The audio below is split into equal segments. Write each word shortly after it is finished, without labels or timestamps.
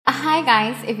Hi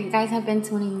guys, if you guys have been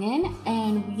tuning in,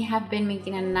 and we have been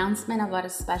making an announcement about a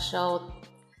special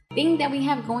thing that we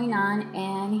have going on,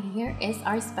 and here is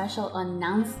our special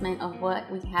announcement of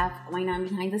what we have going on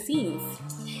behind the scenes.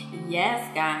 Yes,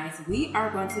 guys, we are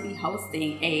going to be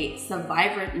hosting a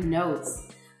Survivor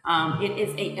Notes. It is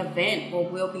an event where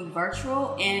we'll be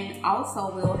virtual, and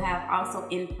also we'll have also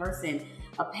in person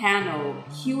a panel,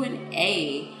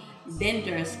 Q&A,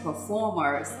 vendors,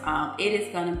 performers. It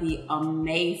is going to be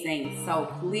amazing.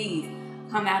 So please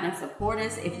come out and support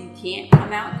us. If you can't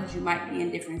come out because you might be in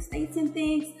different states and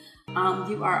things,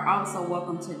 you are also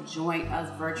welcome to join us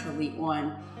virtually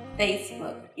on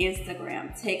Facebook,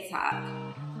 Instagram, TikTok,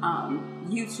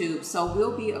 YouTube. So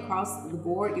we'll be across the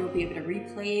board. You'll be able to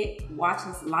replay it, watch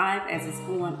us live as it's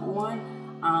going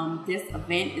on. This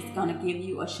event is going to give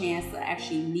you a chance to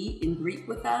actually meet and greet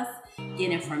with us, get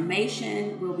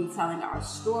information. We'll be telling our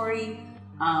story.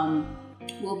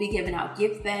 We'll be giving out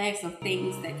gift bags of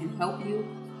things that can help you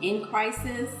in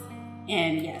crisis.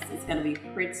 And yes, it's going to be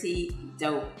pretty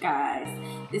dope, guys.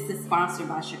 This is sponsored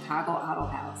by Chicago Auto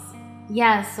House.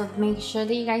 Yes, so make sure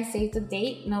that you guys save the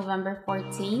date, November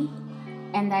 14th,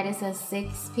 and that is at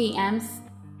 6 p.m.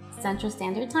 Central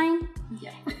Standard Time.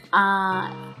 Yeah.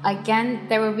 Again,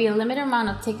 there will be a limited amount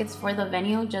of tickets for the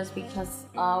venue just because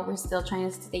we're still trying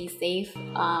to stay safe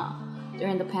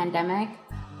during the pandemic.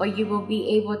 But you will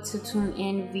be able to tune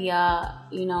in via,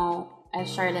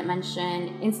 as Charlotte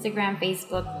mentioned, Instagram,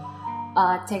 Facebook,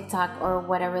 TikTok, or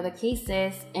whatever the case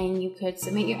is. And you could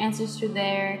submit your answers through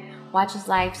there, watch us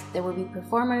live. There will be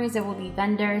performers, there will be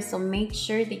vendors. So make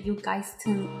sure that you guys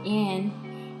tune in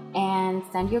and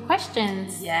send your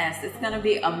questions. Yes, it's going to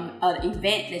be an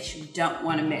event that you don't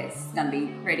want to miss. It's going to be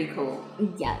pretty cool.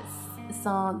 Yes.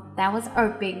 So that was our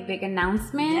big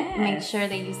announcement. Yes. Make sure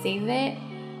that you save it.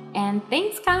 And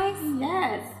thanks, guys.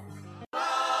 Yes.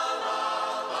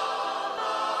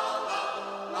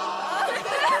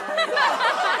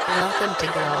 Welcome to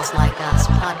Girls Like Us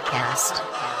podcast.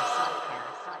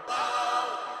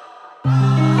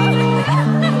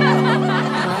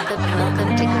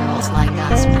 Welcome to Girls Like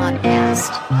Us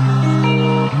podcast.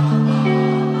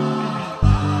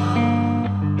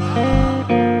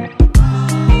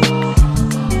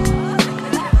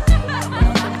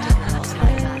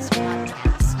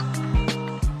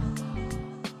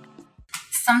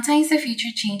 Sometimes the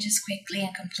future changes quickly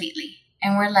and completely,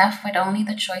 and we're left with only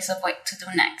the choice of what to do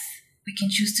next. We can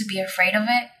choose to be afraid of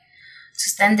it, to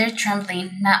stand there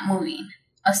trembling, not moving,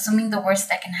 assuming the worst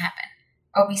that can happen,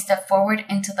 or we step forward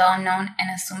into the unknown and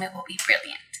assume it will be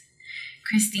brilliant.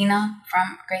 Christina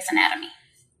from Grey's Anatomy.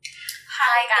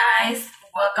 Hi guys,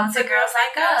 welcome to Girls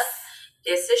Like Us.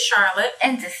 This is Charlotte.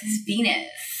 And this is Venus.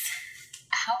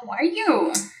 How are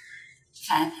you?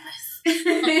 Fabulous.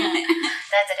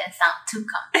 That didn't sound too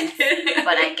convincing,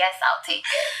 but I guess I'll take it.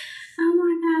 Oh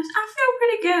my gosh, I feel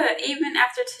pretty good, even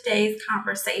after today's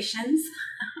conversations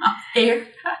up here.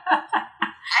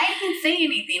 I didn't say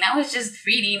anything. I was just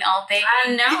reading all day.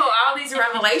 I know, all these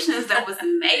revelations that was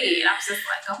made. I was just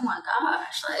like, oh my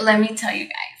gosh. Let me tell you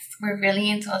guys, we're really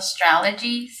into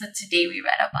astrology. So today we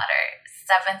read about our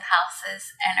 7th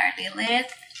houses and our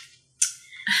Lilith.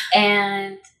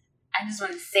 And I just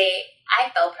want to say, I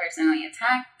felt personally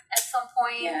attacked at some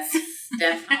point. Yes,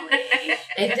 definitely.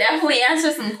 It definitely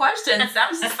answered some questions. I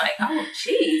was just like, oh,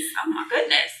 jeez. Oh, my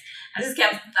goodness. I just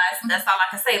kept, that's all I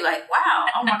can say. Like, wow.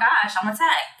 Oh, my gosh. I'm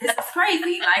attacked. This is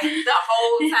crazy. Like, the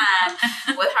whole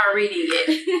time with her reading it.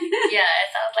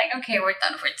 Yes. I was like, okay, we're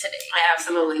done for today.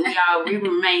 Absolutely. We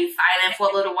remained silent for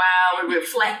a little while. We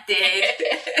reflected.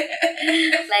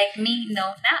 Like, me?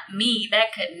 No, not me.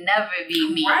 That could never be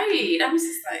me. Right. I was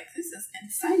just like, this is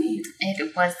insane.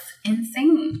 It was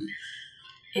insane.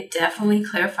 It definitely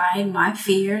clarified my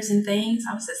fears and things.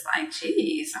 I was just like,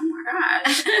 geez, oh my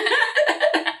gosh.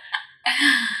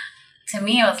 To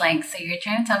me, it was like, so you're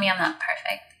trying to tell me I'm not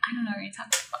perfect? I don't know what you're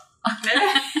talking about.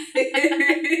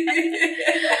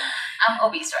 I'm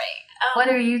obese, right? What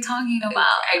are you talking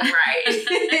about? Right.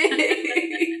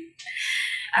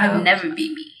 It would never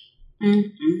be me.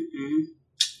 Mm-hmm.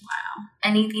 Wow.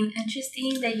 Anything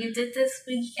interesting that you did this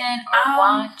weekend or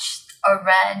watched or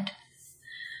read?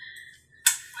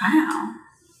 Wow.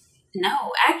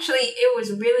 No, actually, it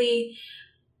was really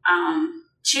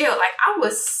chill. Like, I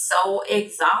was so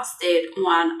exhausted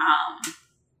on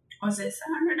was it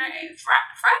Saturday?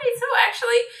 Friday too,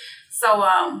 actually. So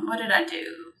what did I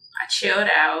do? I chilled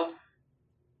out,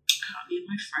 me and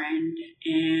my friend,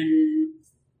 and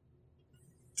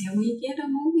did we get a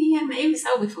movie? And maybe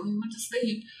so before we went to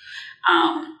sleep.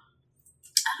 I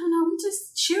don't know. We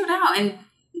just chilled out and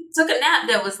took a nap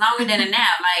that was longer than a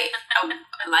nap.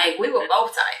 Like we were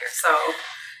both tired, so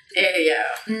Yeah.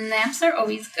 Naps are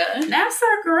always good. Naps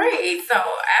are great. So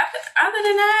other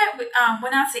than that, we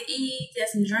went out to eat, did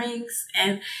some drinks,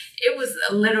 and it was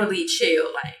literally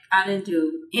chill. Like I didn't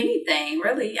do anything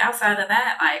really outside of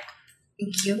that. Like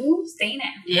You staying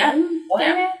at Yeah. home? What?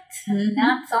 Yeah.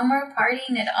 Not somewhere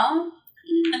partying at all?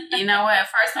 You know what?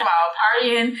 First of all,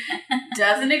 partying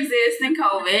doesn't exist in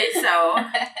COVID, so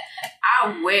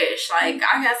I wish. Like,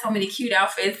 I got so many cute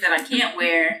outfits that I can't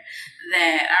wear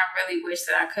that I really wish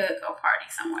that I could go party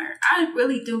somewhere. I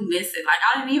really do miss it. Like,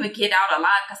 I didn't even get out a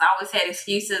lot because I always had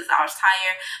excuses. I was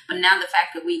tired. But now the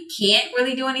fact that we can't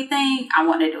really do anything, I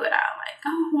want to do it out. Like,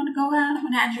 oh, I want to go out. I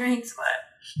want to have drinks, but...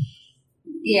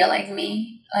 Yeah, like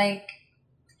me. Like,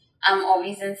 I'm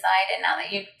always inside, and now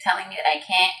that you're telling me that I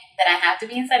can't, that I have to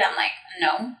be inside, I'm like,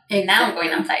 no. And now I'm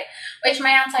going outside. Which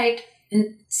my outside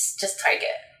is just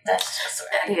Target. That's just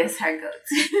what That is her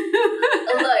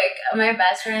go-to. Look, my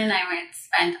best friend and I went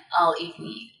spent all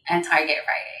evening at Target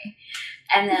Friday.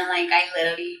 And then, like, I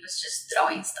literally was just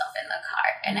throwing stuff in the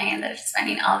cart, and I ended up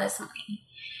spending all this money.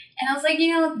 And I was like,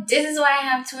 you know, this is why I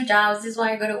have 2 jobs. This is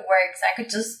why I go to work. So I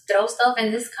could just throw stuff in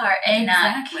this cart and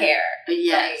not care.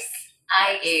 Yes. Like,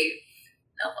 I gave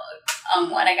no fuck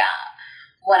on what I got,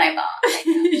 what I bought. Like,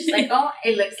 I was just like, oh,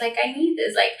 it looks like I need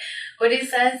this. Like, what it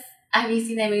says, have you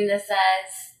seen that meme that says,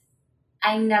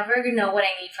 I never know what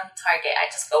I need from Target. I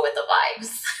just go with the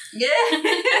vibes. Yeah.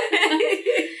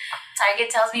 Target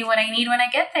tells me what I need when I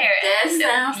get there. That And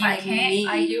sounds you like can't me.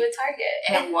 argue with Target.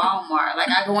 At Walmart. Like,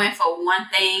 I go in for one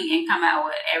thing and come out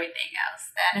with everything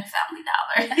else. That is Family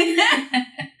Dollar.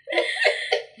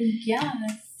 Yes.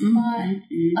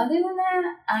 Mm-hmm. But other than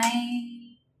that,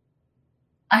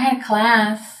 I had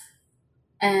class,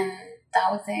 and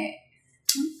that was it.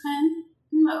 Okay.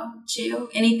 No, chill.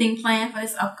 Anything planned for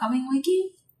this upcoming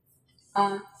weekend?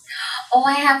 Oh,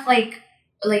 I have like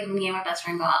me and my best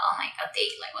friend go out on like a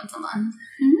date like once a month.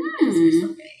 Mm. We're so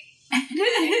big.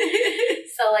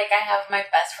 So like I have my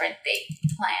best friend date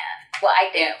planned. Well, I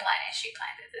didn't plan it. She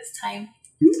planned it this time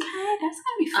Okay, that's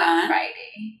gonna be on fun.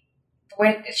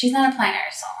 Friday. She's not a planner,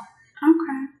 so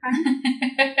Okay.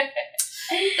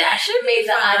 That should may be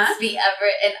the fun. odds be ever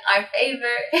in our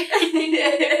favor.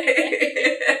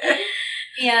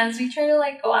 Yes, we try to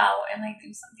like go out and like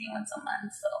do something once a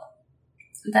month.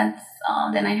 So that's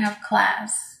then I have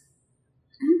class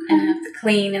and I have to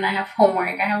clean and I have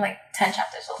homework. I have like 10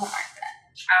 chapters of homework that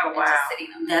Oh I'm wow. just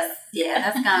sitting on.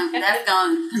 That's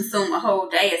gonna consume a whole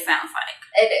day. It sounds like.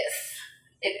 It is.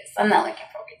 I'm not looking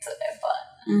forward to it, but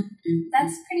Mm-hmm.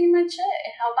 that's pretty much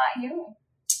it. How about you?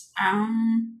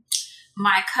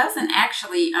 My cousin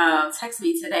actually texted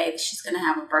me today that she's gonna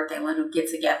have a birthday little get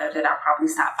together that I'll probably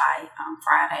stop by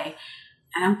Friday,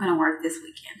 and I'm gonna work this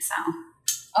weekend. So.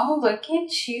 Oh, look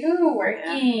at you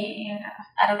working. Yeah.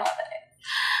 I don't know what that is.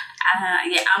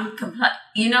 Yeah, I'm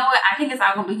you know what? I think it's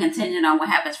all gonna be contingent on what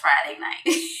happens Friday night.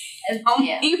 I'm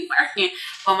Yeah. be working,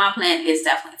 but my plan is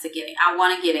definitely to get in. I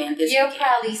want to get in this You'll weekend.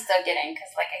 probably still get in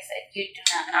because, like I said, you do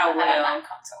not know I how to will. not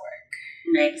come to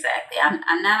work. Exactly. I'm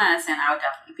 99%. I'll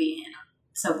definitely be in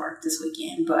to work this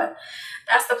weekend, but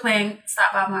that's the plan.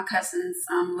 Stop by my cousins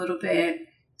a little bit.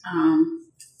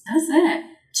 That's it.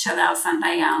 Chill out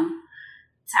Sunday.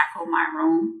 Tackle my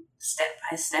room step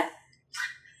by step.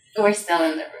 We're still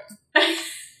in the room.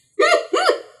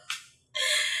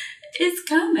 It's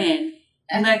coming.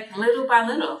 Like little by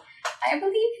little. I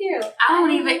believe you.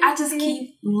 I just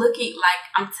keep looking, like,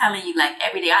 I'm telling you, like,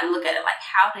 every day I look at it, like,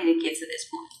 how did it get to this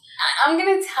point? I'm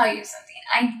going to tell you something.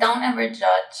 I don't ever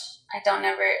judge. I don't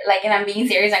ever, like, and I'm being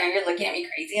serious. I know you're looking at me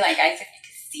crazy. Like, I said, you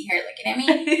can see her looking at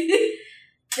me.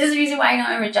 This is the reason why I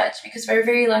don't ever judge. Because for a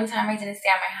very long time, I didn't stay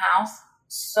at my house.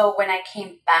 So when I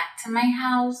came back to my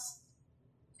house,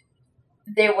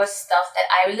 there was stuff that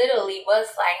I literally was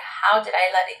like, how did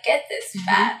I let it get this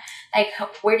bad? Like,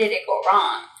 where did it go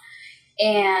wrong?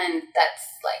 And that's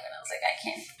like when I was like, I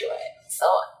can't do it. So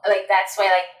like that's why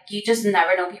like you just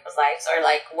never know people's lives or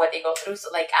like what they go through. So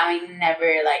like I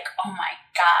never like, oh my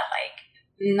god, like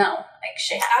no, like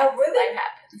shit happens. Life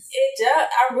happens. It does.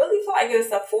 I really feel like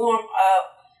it's a form of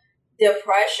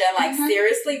depression, like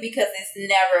seriously, because it's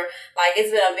never like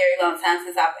it's been a very long time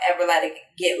since I've ever let it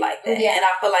get like that, and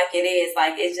I feel like it is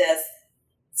like it's just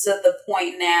to the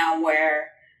point now where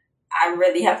I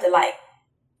really have to like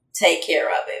take care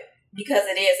of it. Because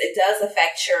it does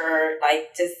affect your,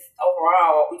 like, just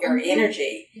overall, your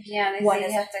energy. Yeah, they say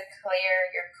you have to clear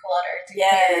your clutter to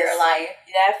clear your life.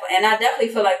 Definitely. And I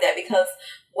definitely feel like that because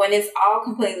when it's all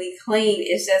completely clean,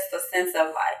 it's just a sense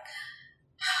of,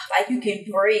 like you can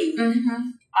breathe.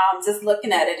 Just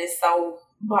looking at it is so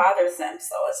bothersome.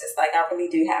 So it's just like, I really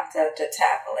do have to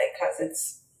tackle it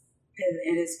because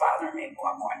it is bothering me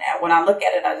more and more now. When I look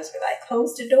at it, I just be like,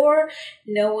 close the door.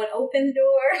 No one open the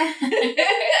door.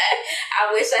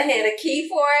 I wish I had a key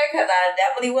for it because I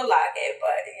definitely would lock it,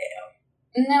 but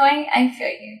yeah. No, I feel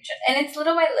you. And it's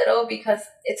little by little because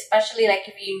especially like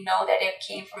if you know that it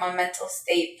came from a mental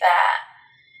state that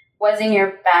wasn't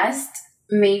your best,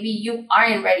 maybe you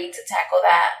aren't ready to tackle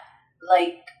that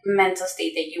like mental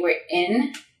state that you were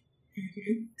in.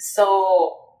 Mm-hmm.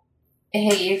 So,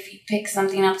 hey, if you pick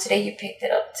something up today, you picked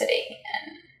it up today.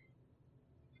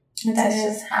 And that's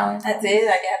just how it's That's it.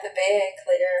 I got the bed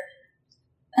clear.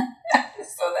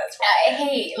 So that's right.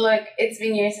 Hey, look, it's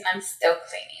been years and I'm still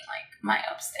cleaning like my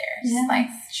upstairs. Yes. Like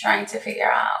trying to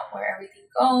figure out where everything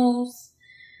goes.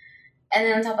 And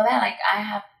then on top of that, like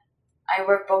I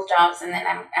work both jobs and then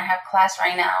I have class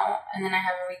right now and then I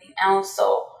have everything else.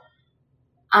 So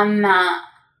I'm not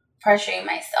pressuring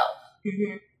myself.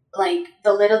 Mm-hmm. Like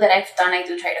the little that I've done, I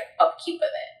do try to upkeep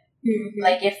with it. Mm-hmm.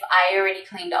 Like if I already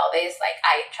cleaned all this, like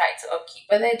I try to upkeep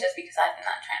with it just because I'm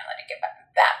not trying to let it get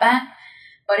that bad.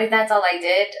 But if that's all I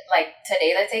did, like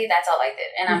today, let's say, that's all I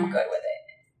did, and I'm good with it.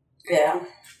 Yeah.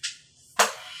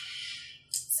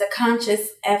 It's a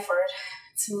conscious effort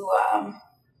to,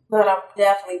 but I'm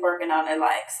definitely working on it,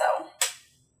 like, so.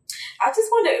 I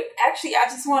just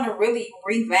want to really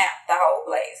revamp the whole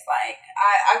place. Like,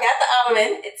 I got the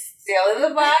ottoman. It's still in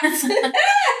the box.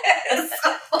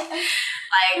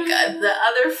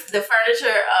 The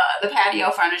furniture, the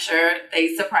patio furniture, they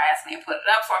surprised me and put it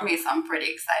up for me, so I'm pretty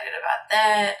excited about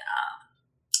that.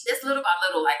 Just little by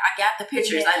little, like, I got the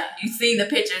pictures. Yeah. You've seen the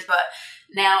pictures, but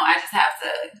now I just have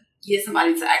to get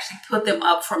somebody to actually put them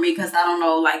up for me because I don't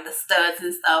know, like, the studs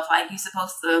and stuff. Like, you're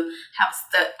supposed to have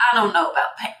stud. I don't know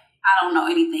about paint. I don't know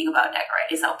anything about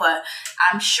decorating, so, but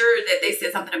I'm sure that they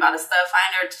said something about a stud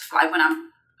finder, like when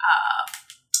I'm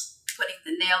putting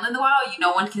the nail in the wall.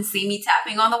 No one can see me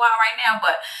tapping on the wall right now,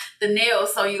 but the nail,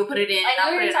 so you put it in. I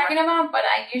know what you're talking about, but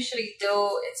I usually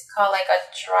do. It's called like a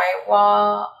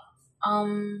drywall.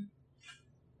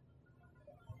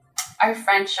 Our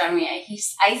friend showed me.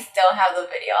 I still have the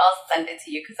video. I'll send it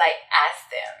to you because I asked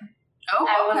him. Oh,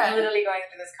 I was literally going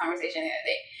through this conversation the other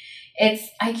day.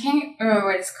 I can't remember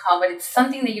what it's called, but it's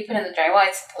something that you put in the drywall.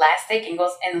 It's plastic and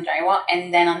goes in the drywall,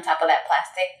 and then on top of that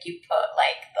plastic, you put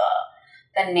like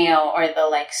the nail or the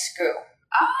like screw.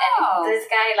 Oh. And this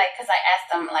guy, like, because I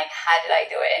asked him, like, how did I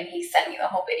do it? And he sent me the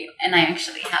whole video, and I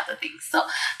actually have the thing. So,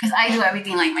 because I do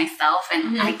everything like myself,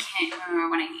 and I can't remember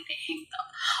when I need it hanged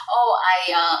up. Oh,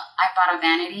 I bought a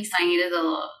vanity, so I needed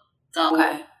the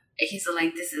okay. He's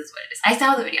like, this is what it is. I still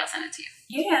have the video. I'll send it to you.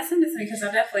 Yeah, send it to me because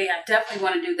I definitely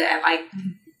want to do that. Like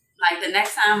the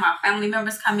next time my family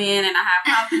members come in and I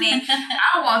have company,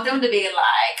 I want them to be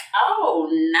like, oh,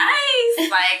 nice.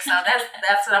 Like, so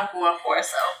that's what I'm going for.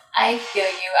 So I feel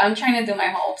you. I'm trying to do my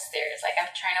whole upstairs. Like,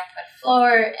 I'm trying to put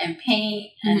floor and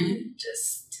paint and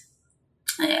just.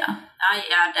 Yeah. I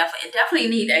definitely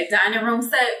need a dining room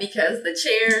set because the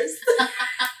chairs.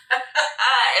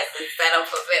 It's a setup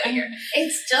for failure.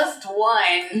 It's just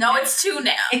one. No, it's two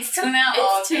now. It's two now?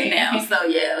 It's two now. So,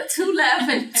 yeah, 2 left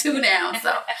and 2 now.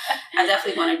 So, I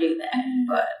definitely want to do that.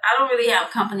 But I don't really have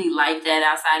company like that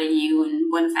outside of you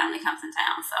and when the family comes in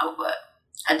town. So, but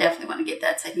I definitely want to get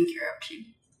that taken care of too.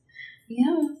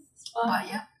 Yeah. But,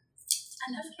 yeah.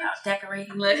 I love about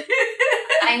decorating. Look.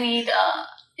 I need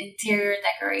interior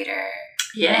decorator.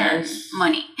 Yes. And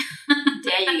money.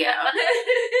 There you go.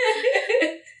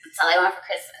 That's all I want for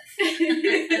Christmas.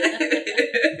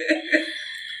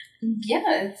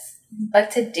 Yes.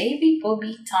 But today we will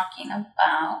be talking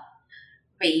about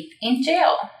rape in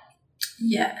jail.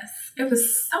 Yes. It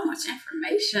was so much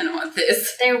information on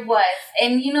this. There was.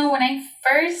 And when I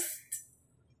first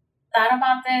thought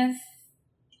about this,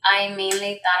 I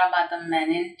mainly thought about the men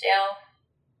in jail.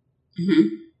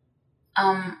 Mm-hmm. I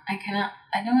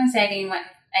don't want to say I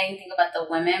didn't think about the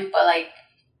women, but like,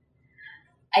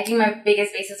 I think my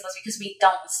biggest basis was because we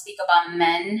don't speak about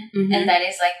men, and that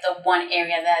is like the one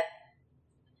area that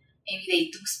maybe they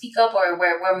do speak up, or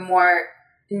where we're more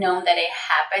known that it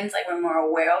happens, like we're more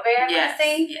aware of it. I'm gonna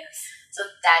say. Yes. So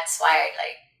that's why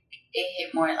it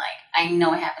hit more like I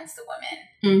know it happens to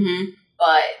women,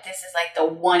 but this is like the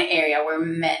one area where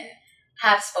men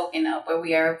have spoken up, where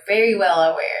we are very well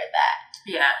aware that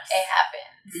it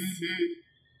happens.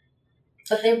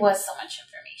 But there was so much information.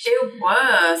 It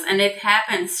was, and it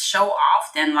happens so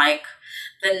often. Like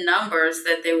the numbers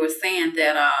that they were saying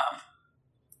that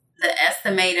the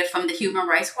estimated from the Human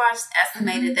Rights Watch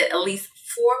estimated that at least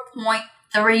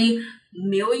 4.3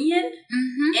 million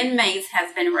inmates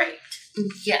has been raped.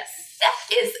 Yes, that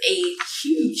is a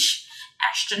huge,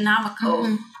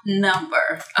 astronomical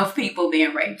number of people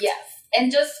being raped. Yes,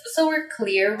 And just so we're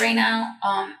clear right now,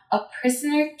 a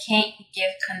prisoner can't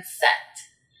give consent.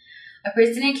 A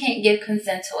prisoner can't give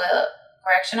consent to a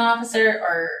correctional officer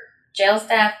or jail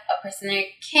staff. A prisoner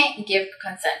can't give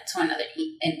consent to another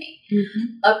inmate.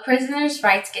 Mm-hmm. A prisoner's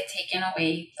rights get taken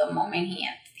away the moment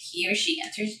he or she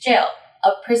enters jail.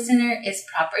 A prisoner is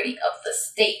property of the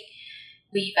state.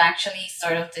 We've actually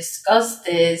sort of discussed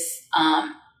this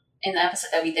in the episode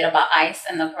that we did about ICE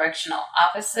and the correctional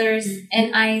officers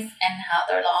in ICE and how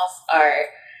their laws are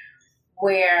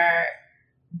where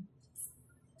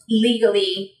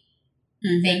legally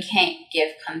they can't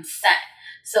give consent.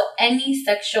 So any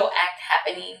sexual act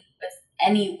happening with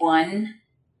anyone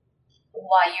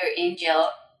while you're in jail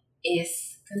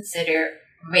is considered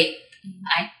rape.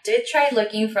 I did try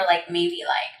looking for maybe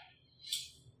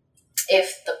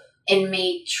if the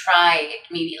inmate tried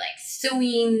maybe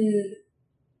suing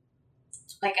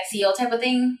a CO type of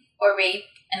thing or rape,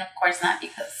 and of course not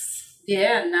because they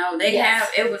have,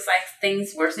 it was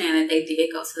things were saying that they did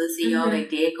go to the CO, they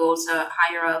did go to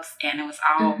higher ups, and it was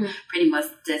all pretty much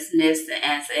dismissed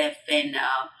as if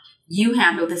you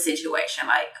handled the situation,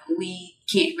 we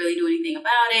can't really do anything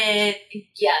about it.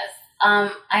 Yes.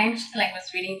 I actually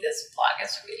was reading this blog,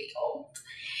 it's really old,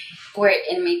 where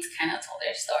inmates kind of told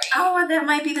their story. Oh, well, that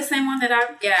might be the same one that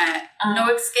I've got.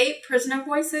 No Escape, Prisoner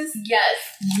Voices?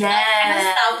 Yes. I kind of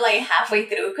stopped halfway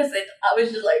through because I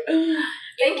was just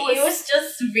it was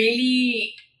just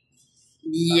really...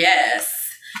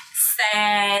 Yes.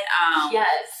 Sad.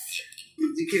 Yes.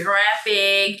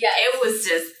 Graphic. Yes. It was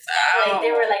just...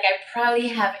 they were I probably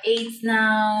have AIDS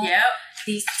now. Yep.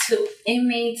 These 2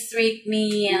 inmates raped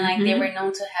me and they were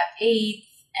known to have AIDS,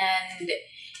 and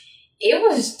it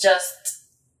was just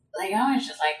I was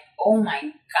just oh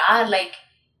my god,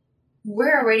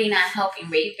 we're already not helping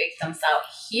rape victims out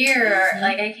here.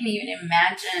 I can't even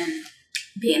imagine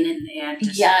being in there.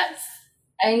 Yes.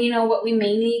 And what we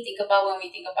mainly think about when we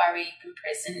think about rape in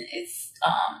prison is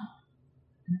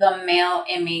the male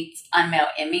inmates on male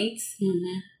inmates.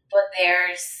 But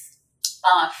there's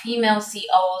female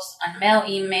COs on male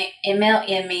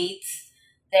inmates.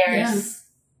 There's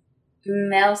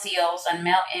male COs on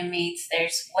male inmates.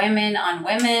 There's women on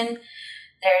women.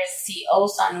 There's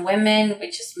COs on women,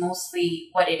 which is mostly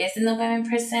what it is in the women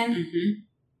prison.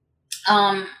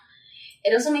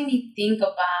 It also made me think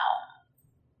about,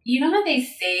 how they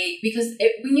say, because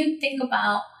when you think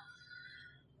about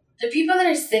the people that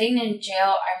are sitting in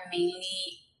jail are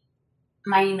mainly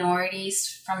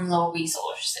minorities from low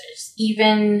resources.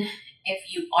 Even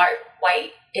if you are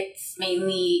white, it's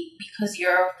mainly because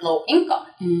you're of low income.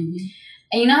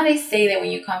 And how they say that when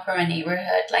you come from a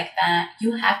neighborhood like that,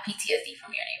 you have PTSD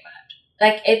from your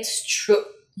neighborhood. It's true.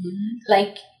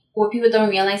 What people don't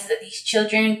realize is that these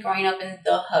children growing up in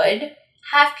the hood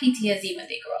have PTSD when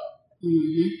they grow up.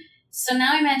 So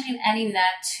now imagine adding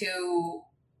that to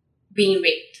being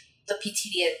raped, the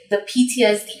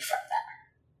PTSD from that.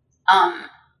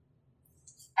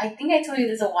 I think I told you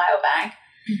this a while back.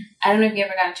 I don't know if you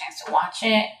ever got a chance to watch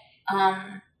it.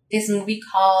 This movie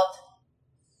called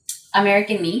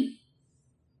American Me.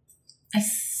 It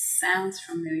sounds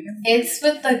familiar. It's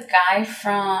with the guy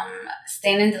from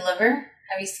Stand and Deliver.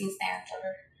 Have you seen Stand and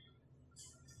Deliver?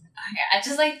 Okay, I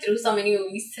just threw so many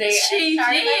movies today. She did.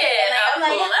 A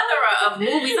plethora of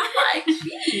movies. I'm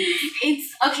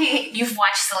it's okay. You've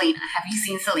watched Selena. Have you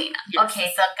seen Selena? Yes. Okay,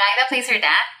 so the guy that plays her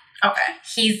dad. Okay.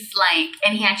 He's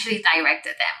and he actually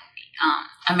directed that movie,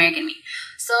 American Me.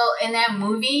 So in that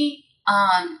movie,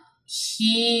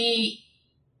 he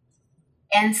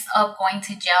ends up going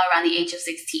to jail around the age of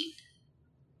 16.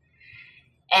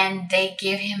 And they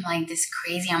give him this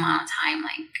crazy amount of time.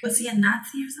 Was he a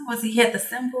Nazi or something? He had the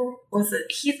symbol? Was it?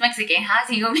 He's Mexican. How's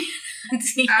he gonna be a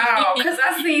Nazi? Oh, because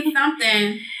I seen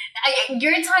something.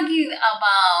 You're talking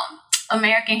about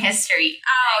American history.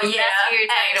 Oh, yeah. That's what you're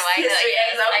talking about. History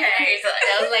is okay.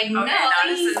 I was no,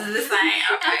 this is the same.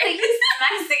 Okay. He's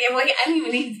Mexican, but I don't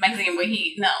even think he's Mexican, but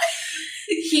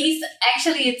he's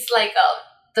actually, it's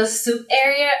the suit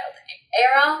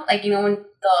era, when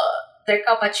they're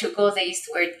called pachucos, they used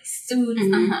to wear these suits.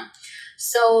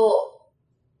 So,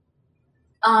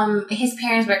 his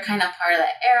parents were kind of part of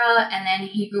that era, and then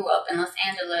he grew up in Los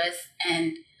Angeles,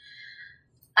 and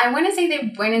I want to say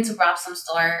they went in to rob some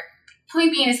store.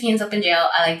 Point being is he ends up in jail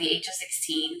at the age of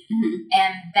 16.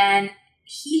 And then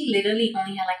he literally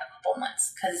only had a couple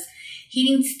months because he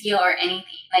didn't steal or anything.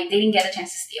 They didn't get a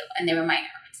chance to steal, and they were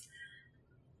minors.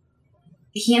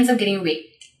 He ends up getting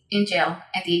raped in jail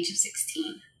at the age of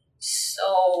 16.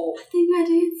 So I think I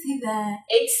did see that.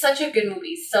 It's such a good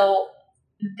movie. So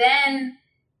then,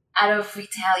 out of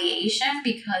retaliation,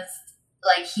 because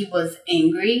like he was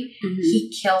angry,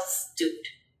 he kills dude.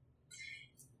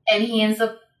 And he ends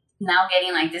up now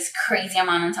getting like this crazy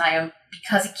amount of time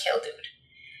because he killed dude.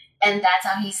 And that's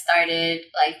how he started,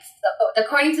 like,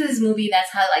 according to this movie,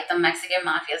 that's how, like, the Mexican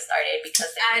Mafia started,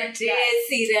 because... I did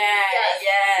see that.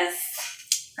 Yes.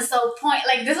 So,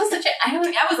 this was such a...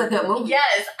 That was a good movie.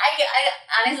 Yes.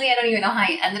 I honestly, I don't even know how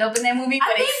I ended up in that movie,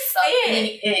 but it sucked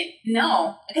me in.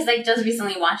 No, because I just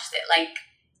recently watched it, like,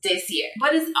 this year.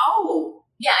 But it's old.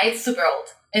 Yeah, it's super old.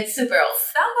 It's super old.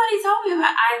 Somebody told me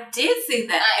about I did see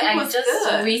that. It was just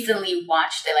good. Recently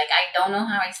watched it. Like, I don't know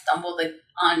how I stumbled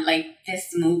on, like, this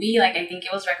movie. Like, I think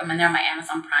it was recommended on my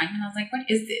Amazon Prime. And I was like, what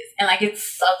is this? And, like, it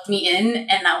sucked me in.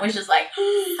 And I was just like...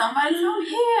 Somebody told me,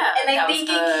 yeah. And I think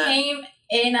it came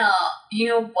in, you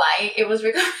know why it was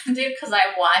recommended? Because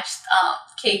I watched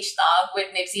Cage Dog with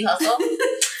Nipsey Hussle.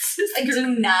 Like,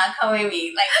 do not come at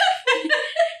me. Like,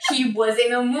 he was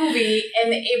in a movie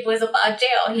and it was about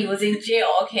jail. He was in jail,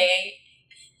 okay?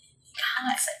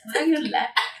 God, why are you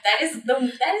laughing? That isn't even the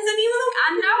movie. I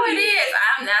know it is.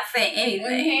 I'm not saying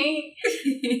anything.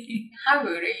 Okay. How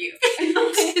rude are you?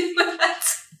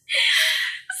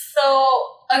 So,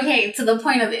 okay, to the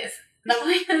point of this. The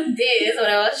point of this, what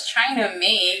I was trying to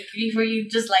make before you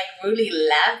just like really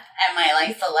laugh at my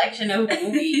like selection of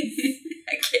movies.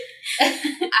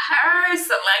 Her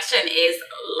selection is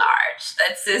large.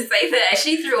 Let's just say that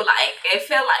she threw like, it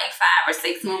felt like 5 or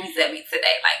 6 movies at me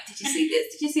today. Like, did you see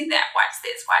this? Did you see that? Watch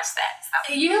this. Watch that.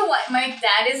 So. You know what? My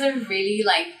dad is a really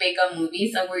like big on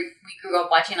movies, so we grew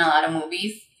up watching a lot of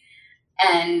movies,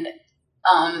 and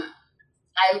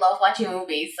I love watching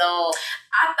movies. So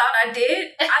I thought I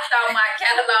did. I thought my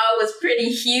catalog was pretty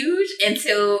huge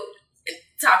until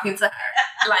talking to her.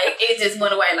 Like, it just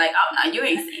went away like, oh, no, you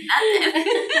ain't seen nothing.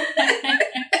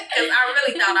 Because I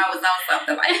really thought I was on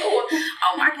something. Like,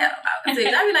 oh, my catalog. I'd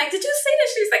be like, did you see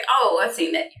this? She's like, oh, I've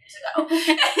seen that years ago.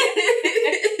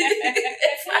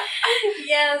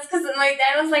 Yes, because my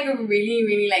dad was like really,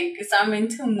 really like, so I'm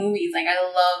into movies. Like, I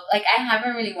love, like, I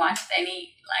haven't really watched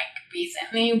any like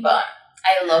recently, but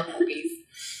I love movies.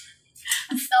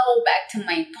 So back to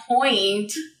my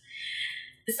point.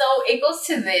 So it goes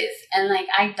to this, and like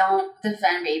I don't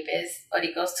defend rapists, but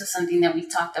it goes to something that we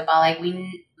talked about. Like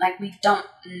we don't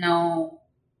know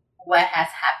what has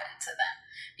happened to them,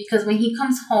 because when he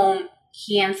comes home,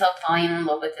 he ends up falling in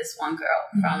love with this one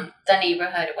girl from the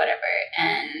neighborhood or whatever.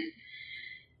 And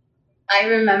I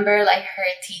remember like her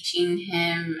teaching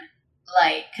him,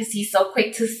 like, because he's so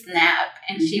quick to snap,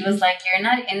 and she was like, you're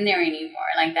not in there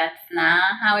anymore, like that's not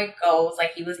how it goes,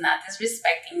 like he was not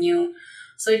disrespecting you.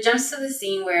 So it jumps to the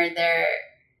scene where they're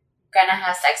gonna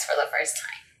have sex for the first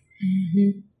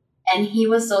time, and he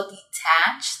was so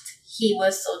detached, he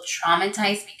was so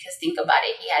traumatized, because think about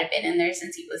it, he had been in there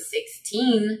since he was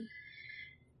 16,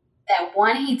 that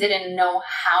one, he didn't know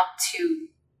how to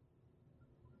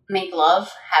make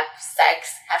love, have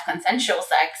sex, have consensual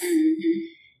sex.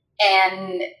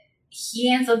 And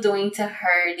he ends up doing to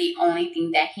her the only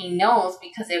thing that he knows,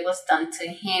 because it was done to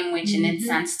him, which in its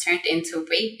sense turned into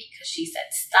rape, because she said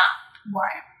stop.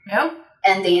 Right. Yep.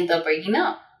 And they end up breaking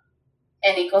up.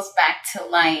 And it goes back to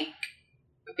like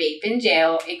rape in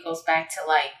jail. It goes back to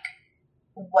like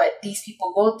what these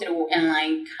people go through, and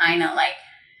like kind of like,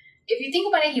 if you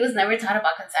think about it, he was never taught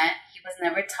about consent. He was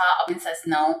never taught when says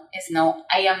no is no.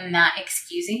 I am not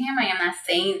excusing him. I am not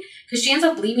saying, because she ends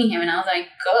up leaving him, and I was like,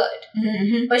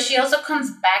 good. But she also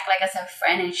comes back like as a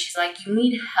friend, and she's like, you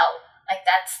need help. Like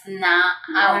that's not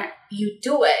how you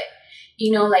do it.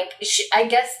 You know, like I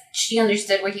guess she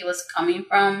understood where he was coming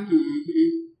from.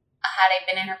 Had I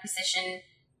been in her position,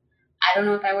 I don't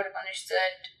know if I would have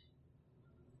understood.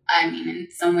 I mean, in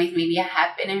some ways, maybe I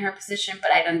have been in her position,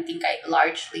 but I don't think I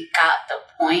largely got the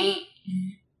point.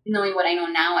 Knowing what I know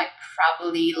now, I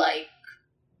probably, like,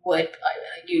 would,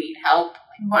 like, you need help.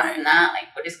 Like, what's not,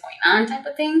 like, what is going on type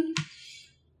of thing.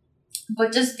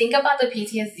 But just think about the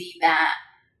PTSD that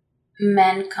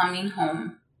men coming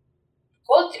home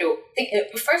go through.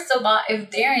 First of all,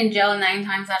 if they're in jail 9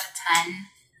 times out of 10,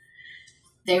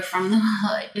 they're from the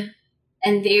hood,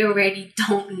 and they already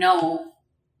don't know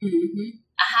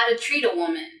how to treat a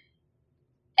woman,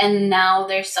 and now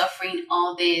they're suffering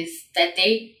all this that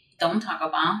they don't talk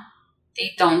about,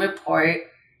 they don't report.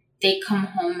 They come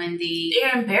home and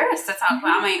they're embarrassed to talk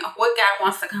about. I mean, what guy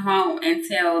wants to come home and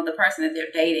tell the person that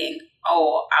they're dating,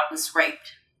 oh, I was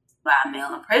raped by a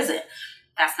male in prison?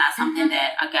 That's not something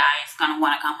that a guy is going to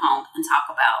want to come home and talk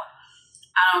about.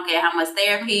 I don't care how much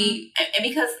therapy, and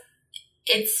because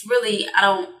it's really,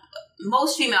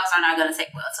 most females are not going to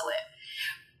take well to it.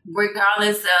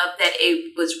 regardless of that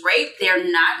it was rape, they're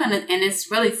not going to, and it's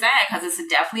really sad because it's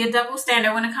definitely a double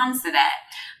standard when it comes to that.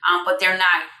 But they're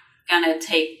not going to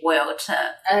take well to.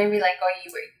 And they'd be like, oh,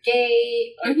 you were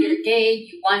gay, or you're gay,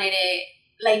 you wanted it.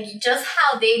 Like, just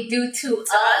how they do to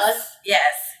us.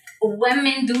 Yes.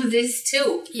 Women do this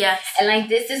too. Yes. And, like,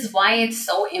 this is why it's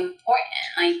so important.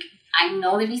 Like, I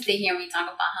know that we sit here and we talk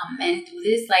about how men do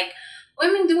this. Like,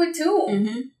 women do it too.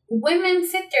 Mm-hmm. Women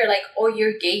sit there like, oh,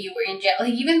 you're gay, you were in jail.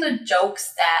 Like, even the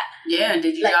jokes that... Yeah,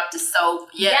 did you drop the soap?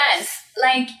 Yes.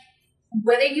 Like,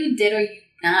 whether you did or you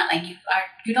not, like,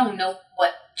 you don't know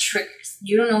what triggers.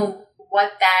 You don't know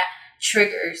what that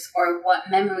triggers or what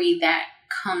memory that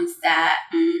comes that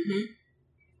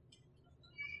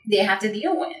they have to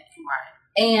deal with.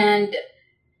 Right. And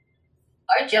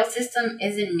our jail system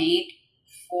isn't made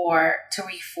to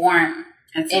reform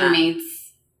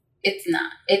inmates. It's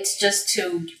not. It's just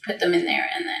to put them in there,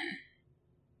 and then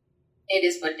it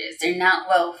is what it is. They're not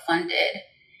well funded.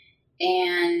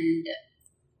 And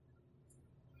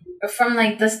from,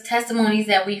 like, the testimonies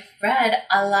that we've read,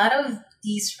 a lot of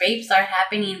these rapes are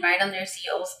happening right under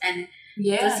COs, and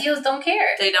the COs don't care.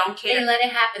 They don't care. They let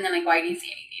it happen. They're like, well, I didn't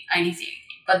see anything.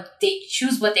 But they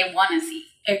choose what they want to see.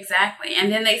 Exactly.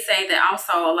 And then they say that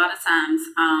also a lot of times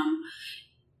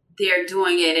they're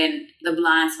doing it in the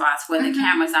blind spots where the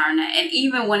cameras aren't. And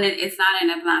even when it's not in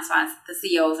the blind spots, the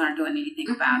COs aren't doing anything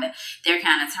about it. They're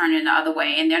kind of turning the other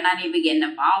way, and they're not even getting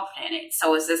involved in it.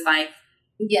 So it's just like,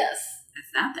 yes,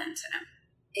 it's nothing to them.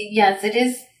 Yes, it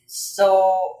is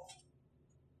so,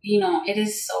 it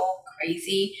is so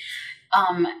crazy.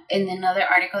 In another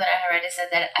article that I read, it said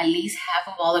that at least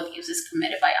half of all abuse is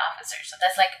committed by officers. So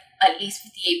that's like at least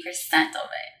 58% of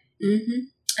it. Mm-hmm.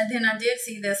 And then I did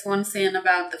see this one saying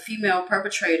about the female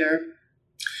perpetrator,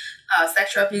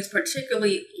 sexual abuse,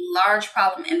 particularly large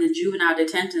problem in the juvenile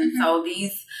detention. Mm-hmm. So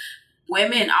these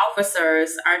women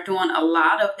officers are doing a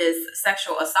lot of this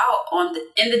sexual assault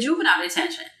in the juvenile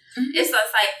detention. Mm-hmm. It's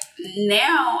just like,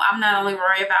 now I'm not only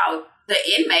worried about the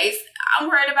inmates, I'm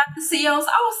worried about the COs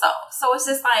also. So it's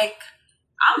just like,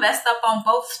 I'm messed up on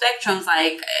both spectrums.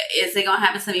 Like, is it going to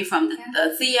happen to me from the CO?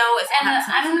 Is it going to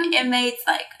happen to me from the inmates?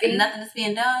 Like, nothing is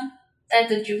being done. That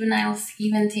the juveniles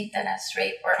even take that as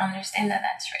rape or understand that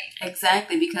that's rape.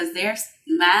 Exactly, because their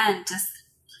mind just,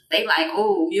 they like,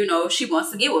 oh, she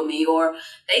wants to get with me. Or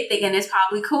they thinking it's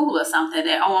probably cool or something.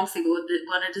 That, I'm sleeping with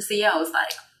one of the COs.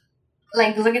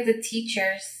 Like, look at the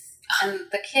teachers and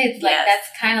the kids. Like, that's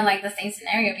kind of like the same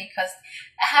scenario because,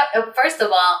 first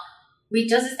of all, we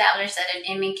just established that an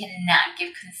inmate cannot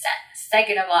give consent.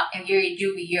 Second of all, if you're a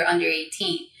juvie, you're under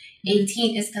 18.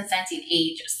 18 is consenting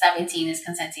age. 17 is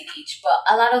consenting age.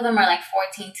 But a lot of them are like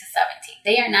 14 to 17.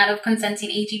 They are not of consenting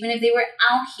age, even if they were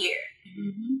out here.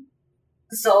 Mm-hmm.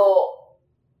 So,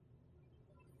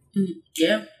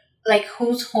 yeah. Like,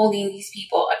 who's holding these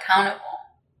people accountable?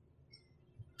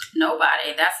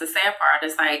 Nobody. That's the sad part.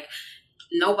 It's like,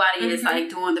 nobody is like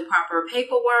doing the proper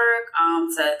paperwork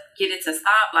to get it to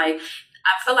stop. Like,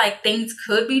 I feel like things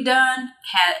could be done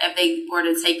if they were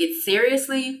to take it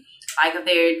seriously. Like, if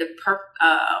they're the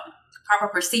proper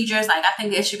procedures. Like, I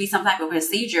think there should be some type of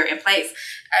procedure in place.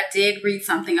 I did read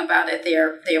something about it.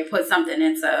 They put something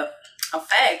into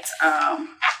effect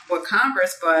with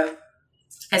Congress, but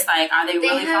it's like, are they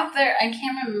really? Have I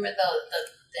can't remember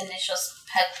the initials.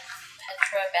 Petra.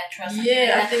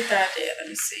 Yeah, I think that I did. Let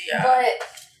me see. But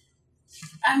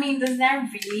I mean, does that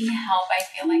really help? I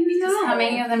feel like because how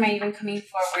many of them are even coming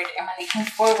forward? And when they come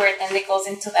forward, then it goes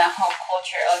into that whole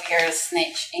culture of you're a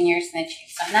snitch and you're snitching.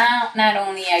 So now, not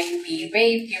only are you being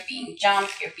raped, you're being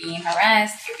jumped, you're being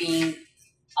harassed, you're being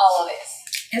all of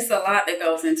this. It's a lot that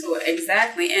goes into it,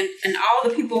 exactly. And all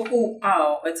the people who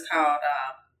it's called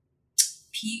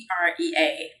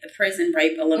PREA, the Prison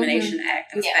Rape Elimination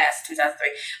Act, was passed in 2003.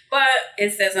 But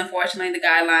it says, unfortunately, the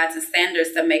guidelines and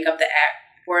standards that make up the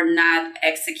act were not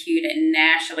executed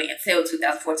nationally until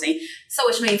 2014. So,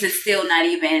 which means it's still not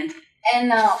even.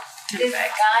 And this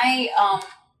guy,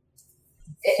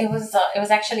 it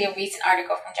was actually a recent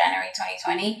article from January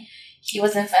 2020. He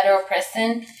was in federal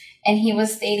prison, and he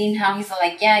was stating how he's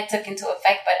like, yeah, it took into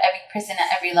effect, but every prison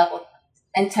at every level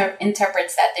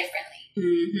interprets that differently.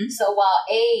 Mm-hmm. So while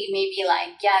A may be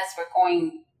like, yes, we're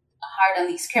going hard on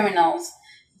these criminals,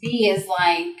 B is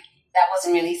like, that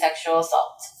wasn't really sexual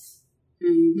assault.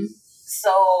 Mm-hmm.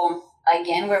 So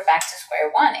again, we're back to square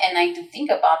one. And I do think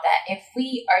about that. If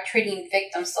we are treating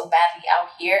victims so badly out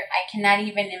here, I cannot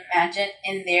even imagine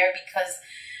in there, because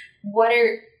what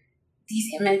are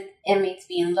these inmates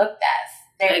being looked as?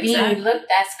 They're being looked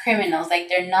as criminals, like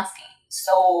they're nothing.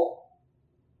 So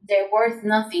they're worth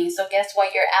nothing. So guess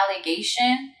what? Your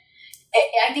allegation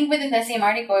I think within the same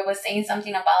article, it was saying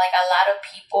something about like a lot of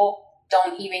people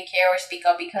don't even care or speak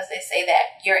up because they say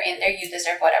that you're in there, you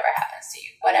deserve whatever happens to you,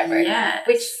 whatever. Yes.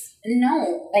 Which,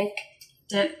 no, like,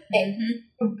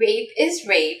 rape is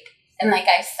rape. And like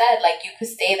I said, like, you could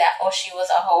say that, oh, she was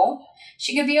a hoe.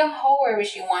 She could be a hoe wherever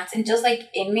she wants. And just like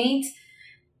inmates,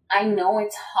 I know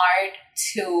it's hard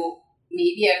to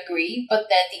maybe agree, but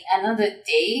at the end of the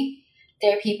day,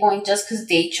 there are people, and just because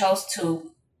they chose to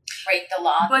break the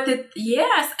law. But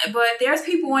there's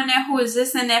people in there who is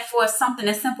just in there for something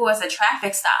as simple as a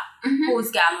traffic stop, who's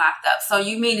got locked up. So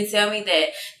you mean to tell me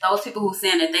that those people who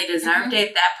saying that they deserved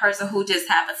it, that person who just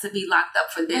happens to be locked up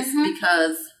for this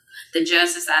because the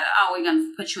judge decided, oh, we're going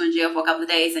to put you in jail for a couple of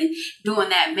days, and doing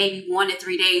that maybe 1 to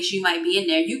 3 days you might be in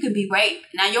there, you could be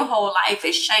raped. Now your whole life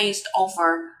is changed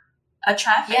over a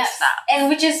traffic stop. And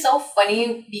which is so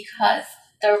funny because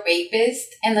the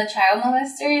rapist and the child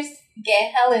molesters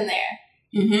get hell in there.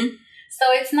 So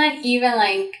it's not even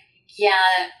like,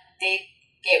 yeah, they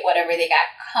get whatever they got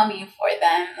coming for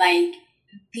them. Like,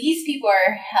 these people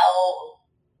are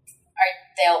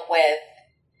dealt with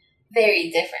very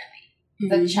differently.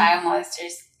 The child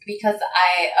molesters, because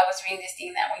I was reading this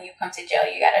thing that when you come to jail,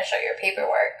 you got to show your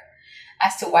paperwork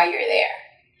as to why you're there.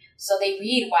 So they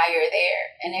read why you're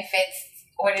there. And if it's,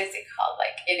 what is it called?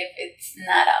 Like, if it's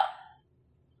not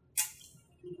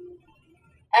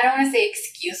I don't want to say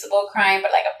excusable crime,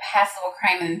 but like a passable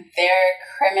crime in their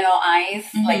criminal eyes.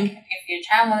 Like, if you're a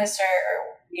child molester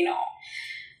or, you know,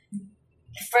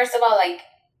 first of all, like,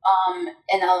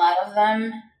 in a lot of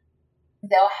them,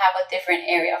 they'll have a different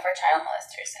area for child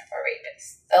molesters and for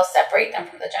rapists. They'll separate them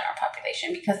from the general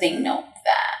population because they know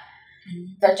that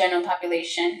the general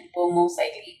population will most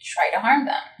likely try to harm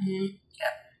them.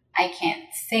 I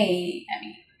can't say, I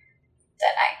mean,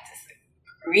 that I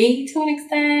disagree to an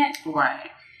extent. Right.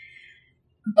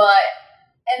 But,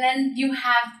 and then you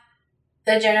have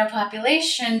the general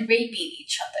population raping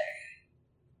each other.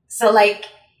 So, like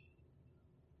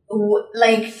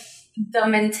the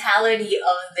mentality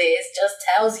of this just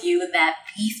tells you that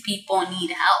these people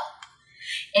need help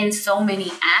in so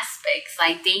many aspects.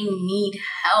 Like, they need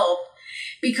help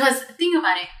because think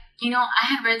about it. You know, I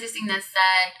had read this thing that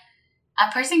said a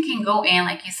person can go in,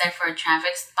 like you said, for a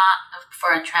traffic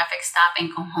stop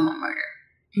and come home a murder.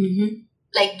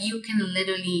 Like, you can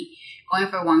literally go in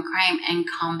for one crime and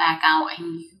come back out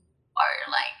and you are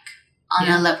like on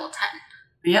a level 10.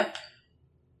 Yep.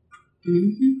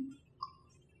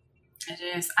 It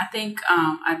is. I think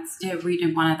I did read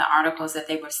in one of the articles that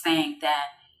they were saying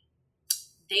that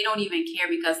they don't even care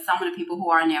because some of the people who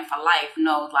are in there for life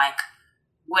know, like,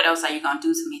 what else are you going to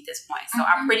do to me at this point? So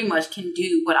I pretty much can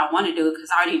do what I want to do because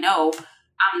I already know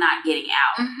I'm not getting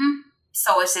out.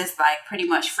 So it's just like pretty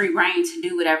much free reign to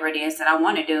do whatever it is that I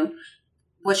want to do.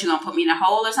 What, you going to put me in a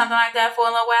hole or something like that for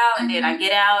a little while? And then I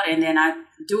get out and then I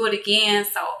do it again.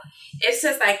 So it's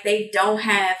just like they don't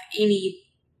have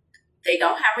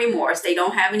remorse. They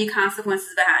don't have any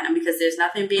consequences behind them because there's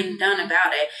nothing being done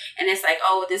about it. And it's like,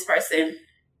 oh, this person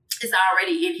is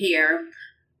already in here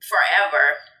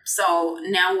forever. So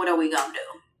now what are we going to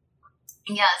do?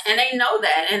 Yes. And they know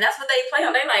that. And that's what they play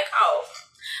on. They're like, oh,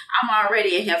 I'm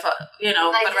already in here for, like,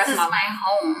 for the rest of my life. My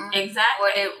home. Exactly.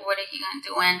 What are you going to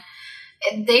do? And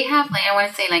they have, like, I want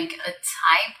to say, like, a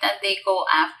type that they go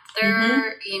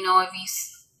after. You know,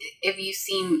 if you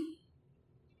seem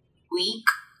weak,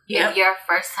 if you're a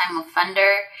first-time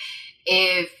offender,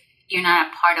 if you're not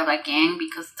a part of a gang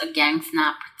because the gang's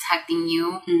not protecting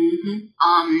you,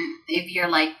 if you're,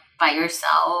 like, by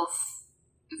yourself,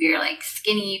 if you're, like,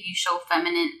 skinny, if you show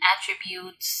feminine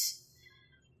attributes,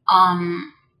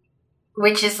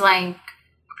 which is, like,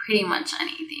 pretty much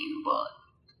anything but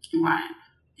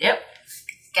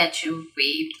get you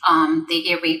raped. They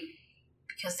get raped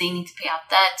because they need to pay off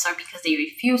debts or because they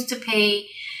refuse to pay.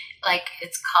 Like,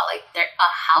 it's called, like, a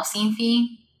housing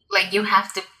fee. Like, you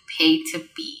have to pay to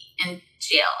be in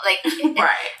jail. Like,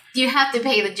 you have to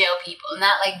pay the jail people,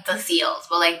 not, like, the SEALs,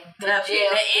 but, like, the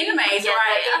inmates, the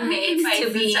inmates to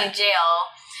be in jail.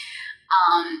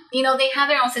 You know, they have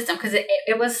their own system because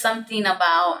it was something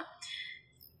about,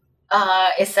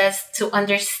 it says to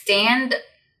understand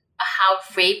how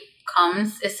rape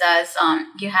comes, it says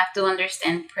you have to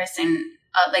understand prison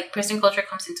culture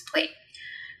comes into play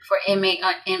for inmate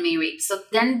rape. So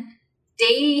then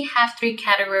they have 3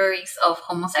 categories of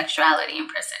homosexuality in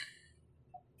prison.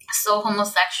 So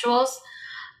homosexuals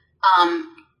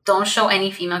don't show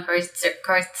any female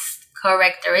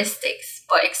characteristics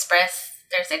but express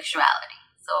their sexuality.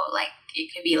 So, like,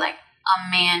 it could be like a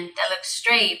man that looks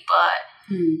straight but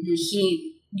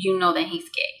you know that he's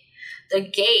gay. The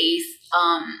gays,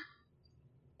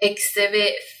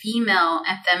 exhibit female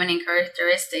and feminine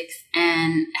characteristics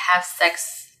and have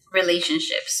sex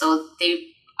relationships. So they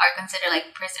are considered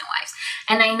like prison wives.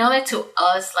 And I know that to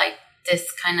us, like,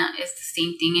 this kind of is the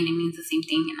same thing and it means the same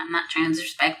thing. And I'm not trying to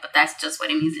disrespect, but that's just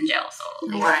what it means in jail. So,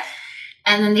 like, Right.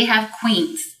 And then they have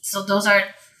queens. So those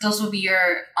will be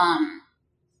your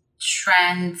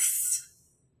trans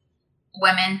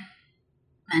women.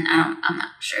 And I'm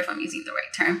not sure if I'm using the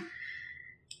right term.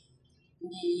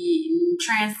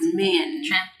 Trans men.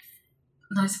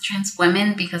 Those are trans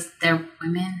women because they're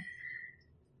women.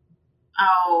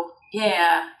 Oh,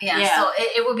 yeah. Yeah. So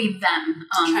it would be them.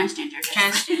 Transgender.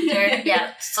 Transgender.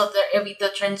 Yeah. So it'll be the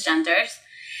transgenders.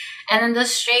 And then the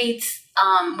straights,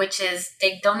 which is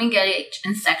they don't engage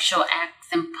in sexual acts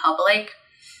in public,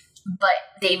 but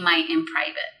they might in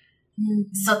private.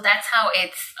 Mm-hmm. So that's how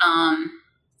it's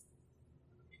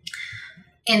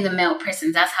in the male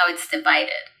prisons. That's how it's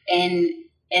divided.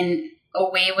 And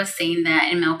Owe was saying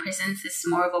that in male prisons, it's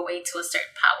more of a way to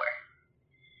assert power.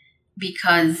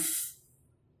 Because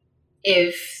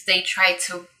if they try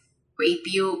to rape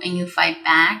you and you fight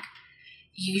back,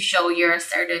 you show your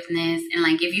assertiveness. And,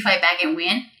 like, if you fight back and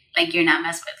win, like, you're not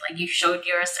messed with. Like, you showed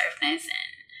your assertiveness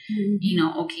and, you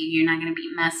know, okay, you're not going to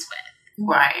be messed with.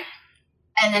 Right.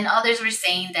 And then others were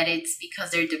saying that it's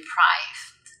because they're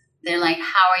deprived. They're like,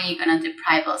 how are you going to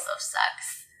deprive us of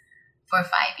sex for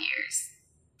 5 years,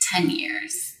 10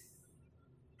 years?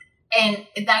 And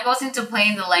that goes into play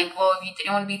in the, like, well, if you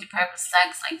didn't want to be deprived of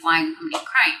sex, like, why are you committing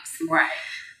crimes? Right.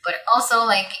 But also,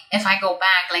 like, if I go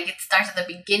back, like, it starts at the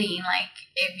beginning. Like,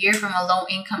 if you're from a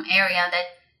low-income area that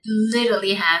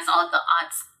literally has all the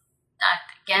odds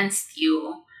stacked against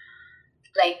you,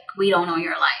 like, we don't know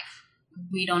your life.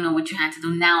 We don't know what you had to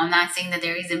do. Now, I'm not saying that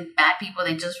there isn't bad people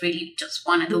that just really just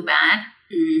want to do bad.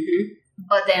 Mm-hmm.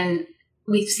 But then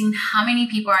we've seen how many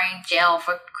people are in jail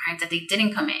for crimes that they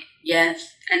didn't commit.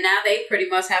 Yes. And now they pretty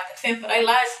much have to fend for their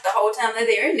lives the whole time that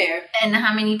they're in there. And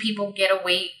how many people get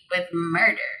away with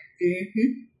murder.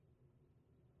 Mm-hmm.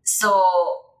 So,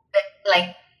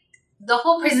 like, the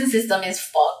whole prison system is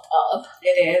fucked up.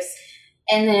 It is.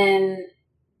 And then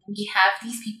you have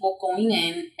these people going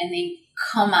in and they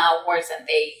come out worse than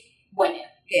they went in.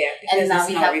 Yeah, because And now there's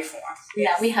we no have- reform.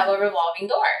 Now we have a revolving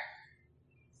door.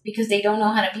 Because they don't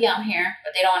know how to be out here,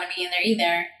 but they don't want to be in there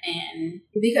either. And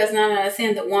Because 9 out of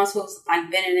 10, the ones who's like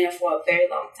been in there for a very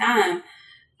long time,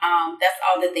 that's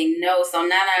all that they know. So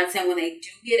 9 out of 10, when they do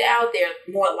get out, they're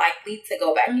more likely to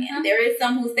go back in. Mhm. There is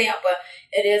some who stay out, but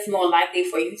it is more likely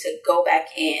for you to go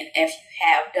back in if you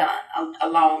have done a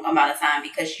long amount of time,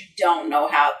 because you don't know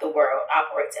how the world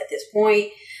operates at this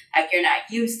point. Like, you're not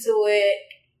used to it,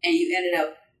 and you ended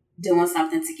up doing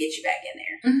something to get you back in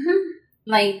there.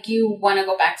 like, you want to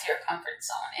go back to your comfort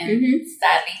zone. And Mhm.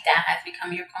 sadly, that has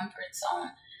become your comfort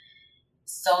zone.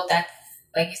 So that's,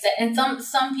 like you said, and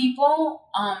some people,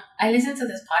 I listen to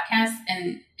this podcast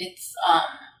and it's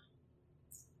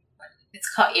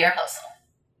called Ear Hustle.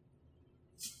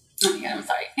 Oh my God, I'm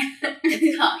sorry.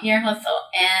 It's called Ear Hustle.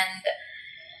 And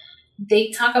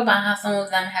they talk about how some of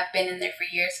them have been in there for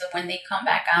years. So when they come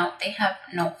back out, they have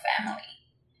no family.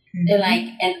 They're like,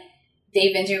 and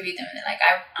they've interviewed them and they're like,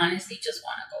 I honestly just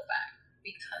want to go back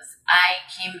because I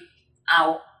came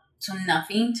out to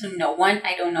nothing, to no one.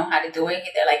 I don't know how to do it.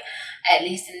 They're like, at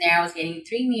least in there I was getting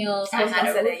 3 meals. I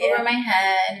had a roof over my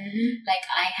head. Like,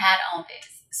 I had all this.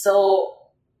 So,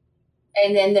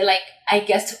 and then they're like, I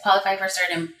guess to qualify for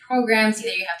certain programs,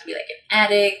 either you have to be like an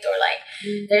addict or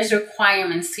like there's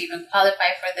requirements to even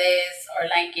qualify for this, or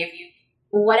like if you,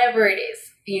 whatever it is,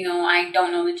 you know, I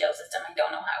don't know the jail system. I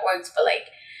don't know how it works, but like,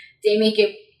 they make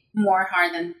it more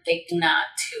hard than they do not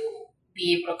to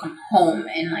be able to come home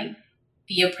and like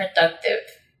be a productive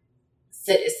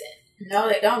citizen. No,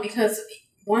 they don't, because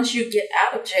once you get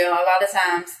out of jail, a lot of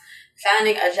times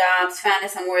finding a job, finding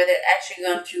somewhere that's actually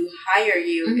going to hire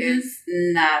you is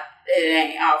not, it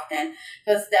ain't often.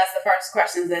 Because that's the first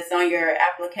question that's on your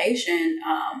application.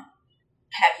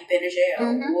 Have you been to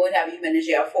jail? What have you been to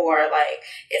jail for? Like,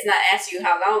 it's not asking you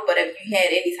how long, but if you had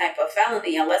any type of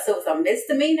felony, unless it was a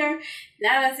misdemeanor,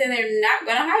 9 out of 10, they're not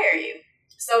going to hire you.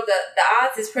 So the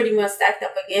odds is pretty much stacked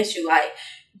up against you. Like,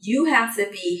 you have to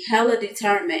be hella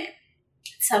determined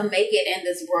to make it in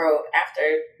this world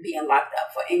after being locked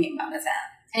up for any amount of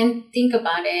time. And think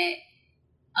about it.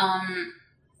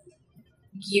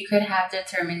 You could have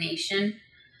determination,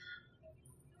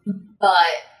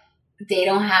 but they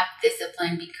don't have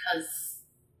discipline because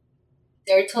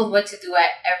they're told what to do at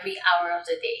every hour of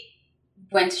the day.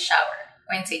 When to shower,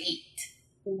 when to eat,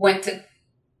 when to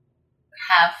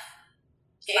have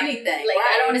anything. Like,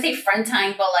 right. I don't want to say friend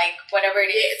time, but like whatever it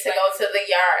is. To go to the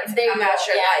yard, to There you come out go,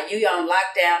 your yeah. life. You on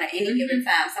lockdown at any given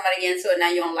time. Somebody get into it, now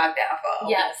you're on lockdown for a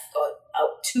Yes. week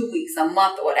or 2 weeks, a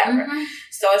month or whatever. Mhm.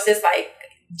 So it's just like,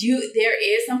 there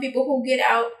is some people who get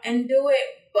out and do it,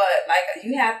 but like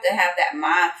you have to have that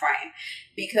mind frame,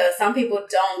 because some people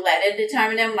don't let it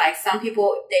determine them. Like some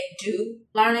people, they do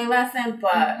learn a lesson,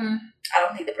 but Mhm. I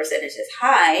don't think the percentage is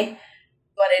high.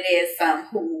 But it is some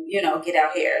who, get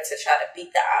out here to try to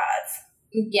beat the odds.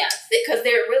 Yes. Because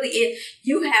there really is,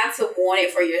 you have to want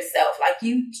it for yourself. Like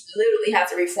you literally have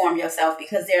to reform yourself,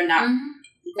 because they're not Mhm.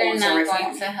 They're going to not reform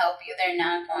going to help you. They're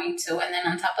not going to. And then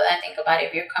on top of that, think about it.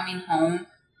 If you're coming home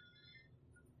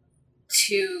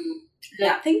to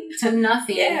nothing.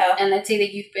 nothing, Yeah. and let's say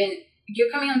that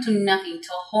you're coming home to nothing, to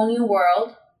a whole new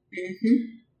world,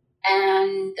 Mm-hmm.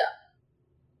 and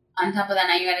on top of that,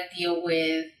 now you got to deal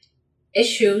with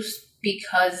issues,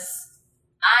 because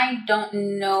I don't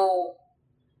even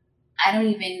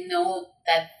know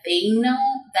that they know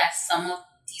that some of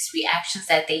these reactions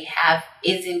that they have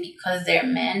isn't because they're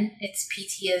men. It's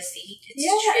PTSD. It's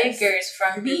Yes. triggers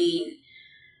from Mhm. being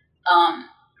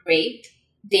raped.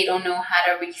 They don't know how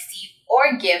to receive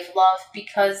or give love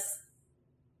because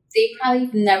they probably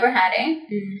never had it.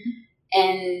 Mm-hmm.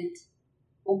 And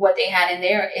what they had in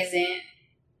there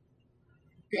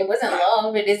it wasn't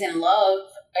love. It isn't love.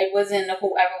 It wasn't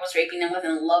whoever was raping them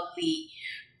wasn't lovely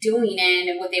doing it,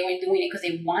 and what they were doing it because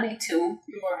they wanted to.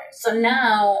 Right. So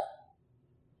now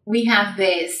we have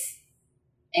this,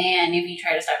 and if you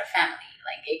try to start a family,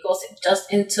 like it goes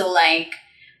just into like,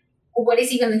 what is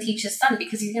he going to teach his son?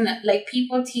 Because he's going to, like,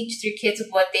 people teach their kids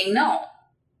what they know.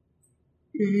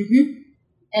 Mm-hmm.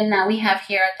 And now we have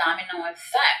here a domino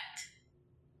effect.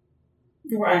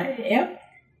 Right. Yep.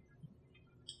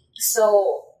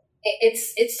 So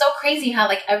it's so crazy how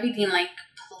like everything like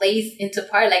plays into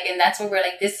part, like, and that's where we're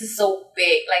like, this is so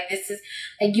big, like this is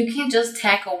like, you can't just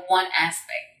tackle one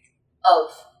aspect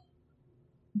of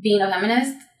being a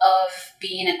feminist, of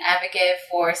being an advocate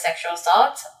for sexual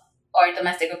assault or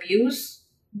domestic abuse,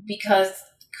 because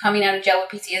coming out of jail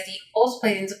with PTSD also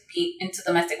plays into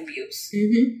domestic abuse,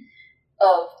 Mm-hmm.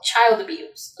 of child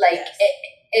abuse, like Yes.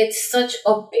 it's such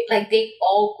a big, like they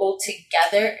all go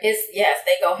together. Yes,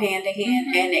 they go hand in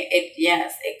hand, Mhm. and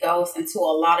it goes into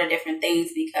a lot of different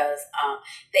things, because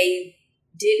they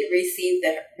didn't receive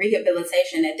the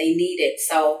rehabilitation that they needed.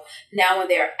 So now when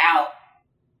they're out,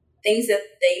 things that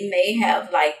they may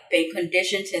have like been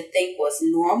conditioned to think was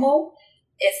normal,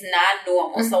 it's not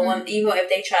normal. So even if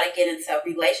they try to get into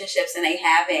relationships and they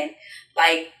haven't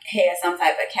like had some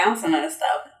type of counseling and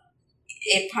stuff,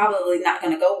 it's probably not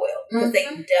going to go well, because they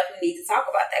definitely need to talk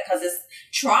about that, because it's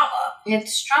trauma.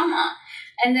 It's trauma.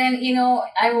 And then,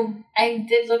 I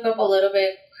did look up a little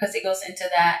bit, because it goes into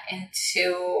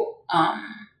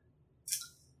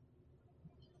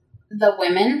the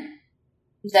women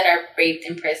that are raped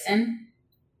in prison.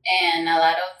 And a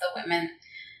lot of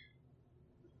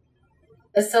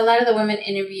the women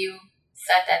interviewed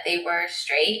said that they were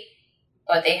straight,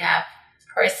 but they have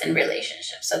person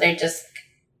relationships. So they're just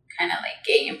kind of like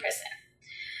gay in prison.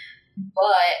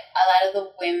 But a lot of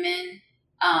the women,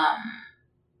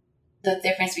 the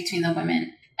difference between the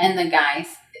women and the guys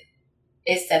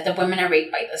is that the women are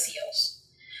raped by the SEALs.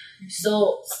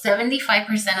 So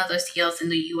 75% of the SEALs in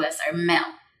the U.S. are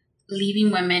male,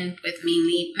 leaving women with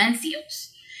mainly men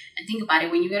SEALs. And think about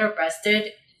it, when you get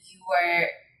arrested, you are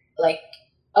like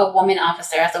a woman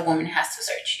officer as a woman has to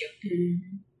search you.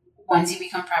 Mm-hmm. Once you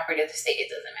become property of the state, it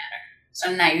doesn't matter.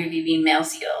 So now you're leaving male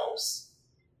SEALs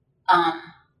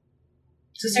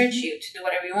to search you, to do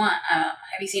whatever you want. Have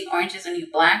you seen Orange is the New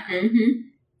Black? Mm-hmm.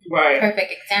 Right.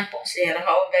 Perfect example. She had a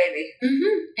whole baby.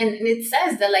 Mm-hmm. And it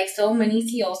says that like so many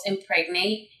SEALs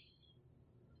impregnate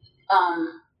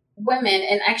women,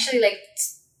 and actually like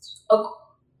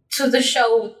to the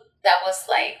show that was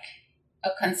like a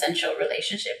consensual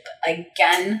relationship.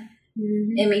 Again,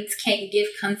 inmates can't give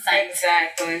consent.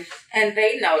 Exactly. And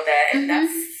they know that, and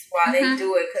that's why they Mhm.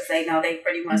 do it, because they know they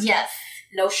pretty much Yes.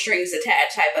 no strings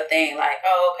attached type of thing. Like,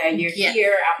 oh, okay, you're Yes.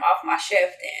 here, I'm off my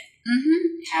shift, and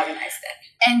Mm-hmm. have a nice day.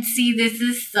 And see, this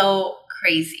is so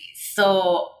crazy.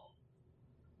 So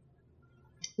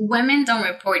women don't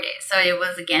report it. So it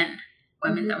was again,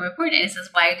 women don't report it. It says,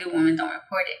 why do women don't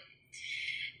report it?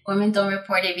 Women don't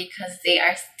report it because they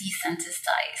are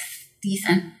desensitized.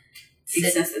 Desensitized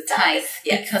Yes.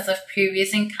 because of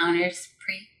previous encounters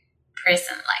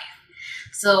pre-prison life.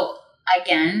 So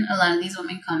again, a lot of these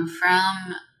women come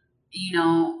from,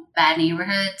 bad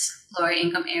neighborhoods, lower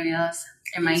income areas,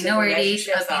 they're minorities,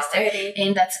 Relationships abusive, already.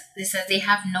 and this says they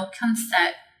have no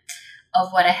concept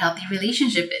of what a healthy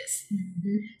relationship is.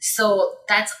 So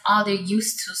that's all they're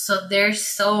used to. So they're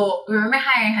so, remember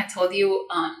how I had told you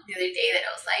the other day that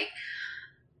I was like,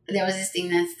 there was this thing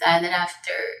that said that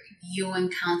after you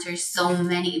encounter so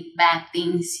many bad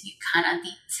things, you kind of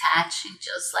detach and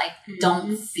just like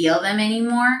don't feel them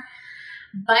anymore.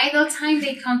 By the time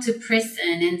they come to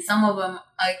prison, and some of them,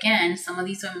 again, some of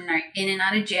these women are in and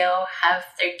out of jail, have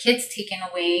their kids taken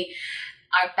away,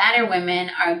 are battered women,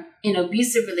 are in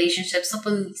abusive relationships. Some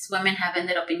of these women have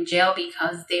ended up in jail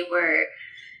because they were,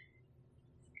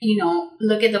 you know,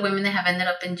 look at the women that have ended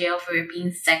up in jail for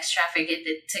being sex trafficked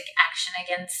that took action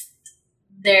against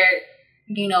their,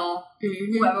 you know,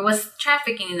 whoever was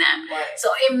trafficking them. Right. So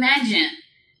imagine,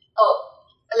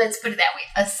 let's put it that way,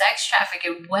 a sex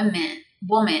trafficked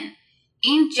woman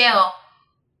in jail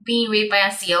being raped by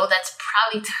a CO. That's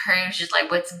probably to her just like,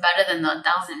 what's better than the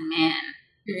 1,000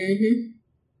 men.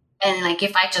 And like,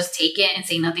 if I just take it and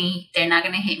say nothing, they're not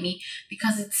gonna hit me,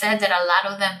 because it said that a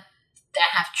lot of them that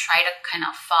have tried to kind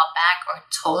of fall back or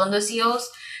told on the COs,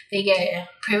 they get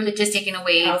privileges taken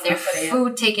away, their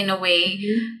food taken away,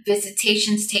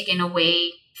 visitations taken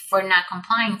away for not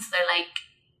complying. So they're like,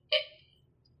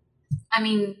 I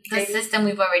mean, the system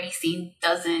we've already seen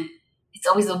doesn't, it's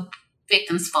always a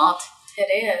victim's fault. It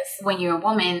is. When you're a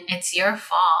woman, it's your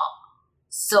fault.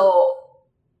 So,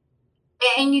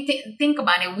 and you think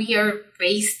about it, we are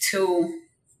raised to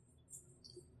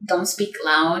don't speak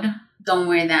loud, don't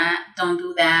wear that, don't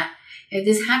do that. If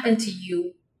this happened to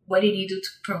you, what did you do to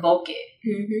provoke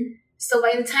it? So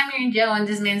by the time you're in jail and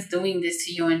this man's doing this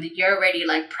to you and you're already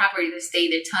like property of the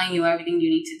state, they're telling you everything you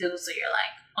need to do. So you're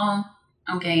like,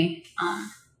 oh, okay,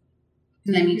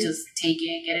 let me just take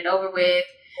it, get it over with.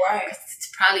 Right.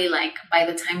 It's probably like by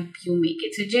the time you make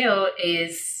it to jail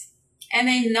is... And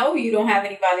they know you don't have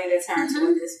anybody to turn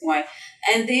to at this point.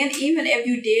 And then even if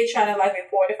you did try to like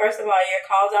report it, first of all, your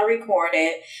calls are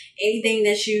recorded. Anything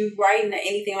that you write or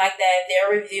anything like that,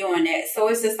 they're reviewing it. So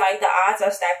it's just like the odds are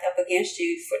stacked up against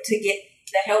you to get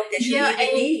the help that you even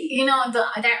need. You know,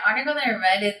 that article that I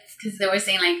read, it's because they were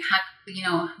saying like, how, you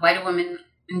know, why do women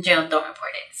in jail don't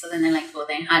report it? So then they're like, well,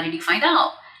 then how did you find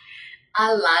out?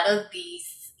 A lot of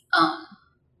these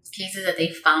cases that they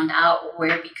found out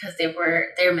were because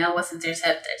their mail was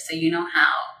intercepted. So you know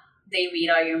how they read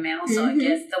all your mail. So I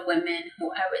guess the women,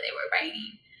 whoever they were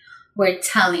writing, were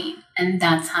telling, and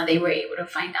that's how they were able to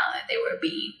find out that they were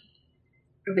being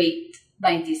raped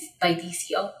by these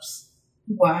COs.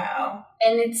 Wow.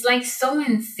 And it's like so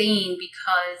insane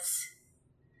because,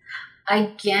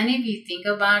 again, if you think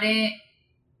about it,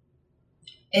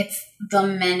 it's the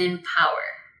men in power.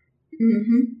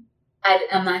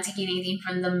 I'm not taking anything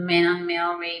from the men on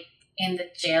male rape in the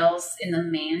jails, in the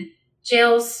man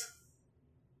jails,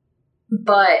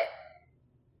 but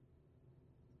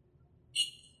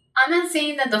I'm not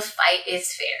saying that the fight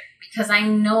is fair, because I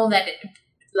know that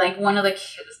like one of the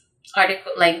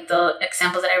article, like the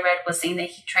examples that I read was saying that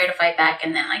he tried to fight back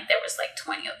and then like there was like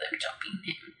 20 of them jumping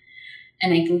him,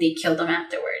 and I think they killed him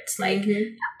afterwards. Like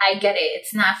I get it,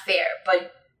 it's not fair,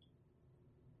 but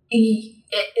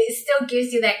it still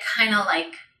gives you that kind of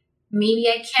like, maybe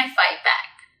I can fight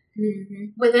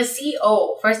back. With a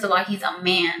CO, first of all, he's a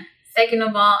man. Second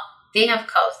of all, they have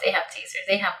cuffs, they have tasers,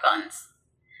 they have guns.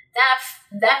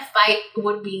 That fight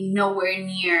would be nowhere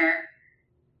near.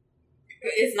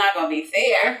 It's not going to be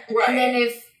fair. Right. And then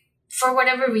if, for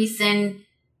whatever reason,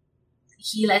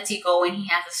 he lets you go and he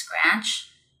has a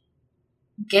scratch,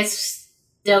 guess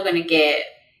they're going to get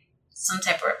some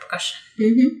type of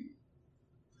repercussion.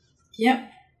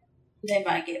 Yep. They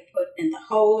might get put in the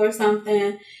hole or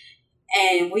something.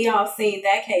 And we all seen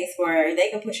that case where they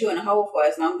can put you in a hole for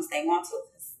as long as they want to.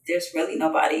 There's really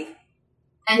nobody.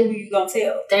 And who you going to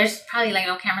tell? There's probably like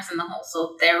no cameras in the hole,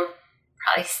 so they're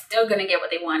probably still going to get what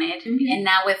they wanted. And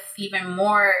now with even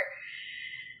more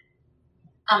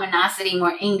animosity,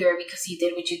 more anger because you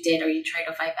did what you did or you tried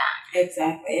to fight back.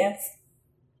 Exactly, yes.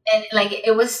 And like,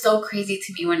 it was so crazy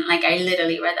to me when like I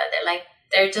literally read that.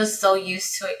 They're just so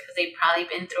used to it because they've probably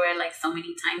been through it like so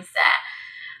many times that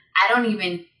I don't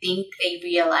even think they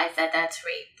realize that that's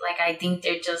rape. Like, I think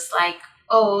they're just like,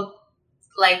 oh,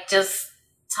 like just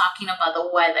talking about the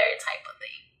weather type of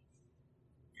thing.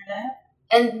 Yeah.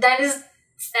 And that is,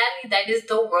 sadly, that is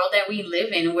the world that we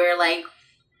live in, where like,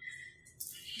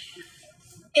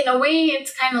 in a way,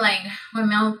 it's kind of like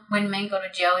when men go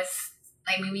to jail, it's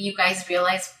like maybe you guys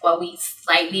realize what we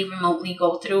slightly remotely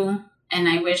go through. And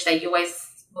I wish that you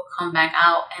guys will come back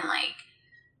out and like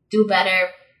do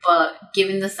better. But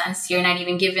given the sense you're not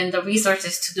even given the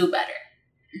resources to do better,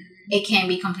 it can't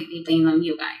be completely blamed on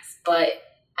you guys. But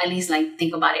at least like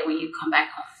think about it when you come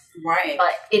back home. Right.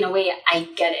 But in a way, I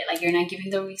get it. Like, you're not giving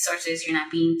the resources, you're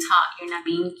not being taught, you're not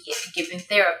being given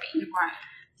therapy. Right.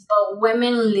 But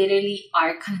women literally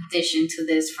are conditioned to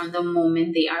this from the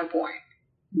moment they are born.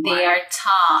 They Right. are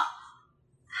taught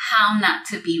how not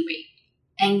to be raped.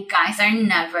 And guys are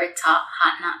never taught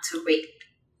how not to rape.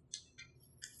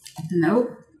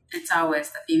 Nope. It's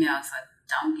always the females that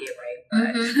don't get raped.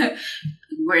 But Mhm.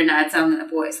 we're not telling the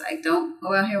boys, like, don't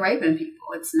go out here raping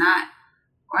people. It's not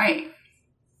right.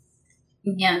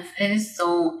 Yes, it is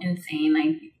so insane.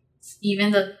 Like,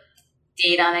 even the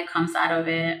data that comes out of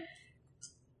it,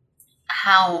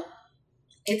 how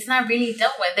it's not really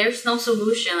dealt with. There's no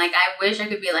solution. Like, I wish I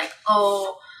could be like,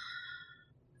 oh,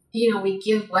 you know, we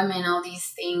give women all these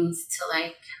things to,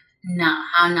 like,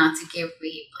 how not to get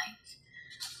raped, like,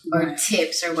 or Right.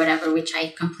 tips or whatever, which I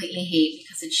completely hate,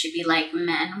 because it should be like,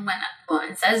 men, when a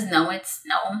woman says no, it's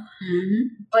no.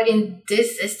 Mm-hmm. But in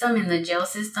this system, in the jail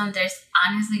system, there's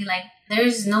honestly, like,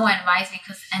 there's no advice,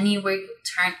 because anywhere you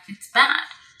turn, it's bad.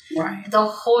 Right. The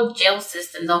whole jail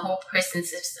system, the whole prison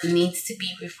system needs to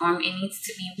be reformed. It needs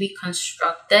to be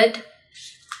reconstructed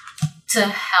to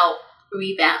help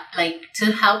revamp, like,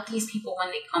 to help these people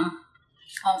when they come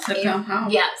home. To come home.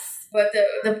 Yes. But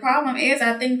the problem is,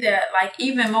 I think that, like,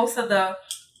 even most of the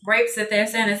rapes that they're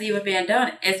saying is even being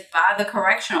done is by the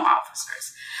correctional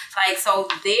officers. Like, so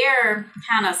they're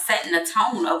kind of setting the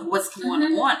tone of what's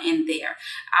going on in there.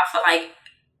 I feel like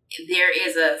there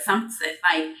is something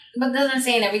like, But doesn't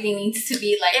saying everything needs to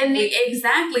be like, and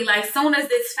exactly, like, soon as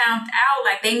it's found out,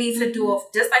 like, they need to do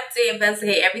just like they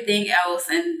investigate everything else,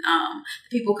 and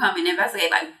people come and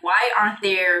investigate. Like, why aren't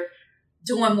there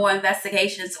doing more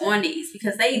investigations on these?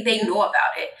 Because they know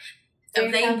about it.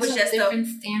 If they was just different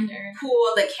standard.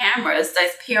 pull the cameras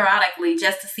that's periodically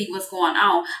just to see what's going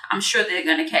on, I'm sure they're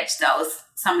gonna catch those.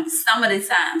 Some of the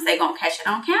times they're gonna catch it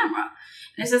on camera.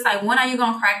 And it's just like, when are you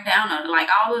gonna crack down on it? Like,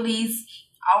 all of these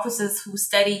officers who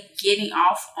study getting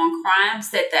off on crimes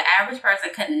that the average person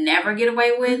could never get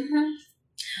away with.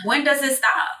 When does it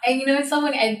stop? And you know, it's so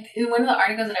funny. In one of the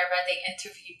articles that I read, they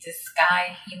interviewed this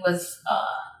guy. He was,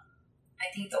 I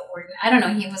think, the warden. I don't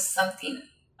know. He was something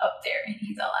up there, and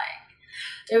he's like,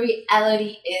 the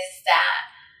reality is that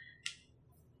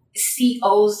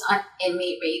COs on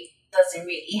inmate rape doesn't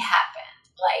really happen.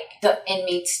 Like, the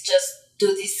inmates just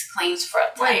do these claims for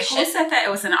attention. Wait, who said that?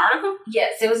 It was an article?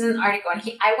 Yes, it was an article, and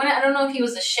I don't know if he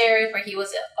was a sheriff or he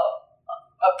was a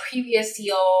previous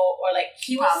CO, or like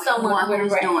he was Probably someone who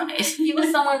was with doing rank. it. He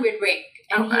was someone with rank,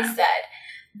 and Okay. he said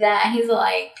that he's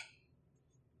like,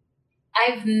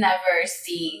 I've never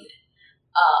seen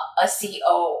a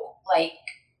CO like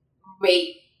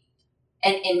rape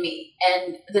an inmate,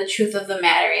 and the truth of the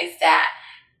matter is that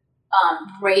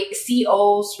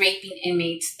COs raping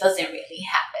inmates doesn't really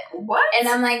happen. What? And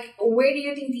I'm like, where do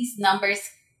you think these numbers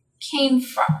came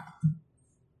from?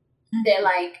 They're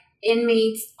like,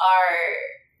 inmates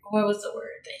are, what was the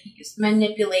word that he used?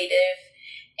 Manipulative,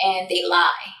 and they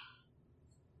lie.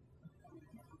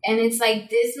 And it's like,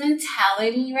 this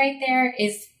mentality right there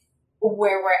is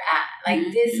where we're at.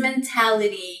 Like, this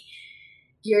mentality,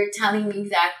 you're telling me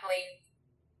exactly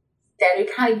that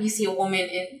it probably, you see a woman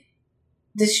in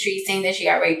the street saying that she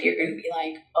got raped, you're going to be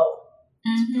like, oh,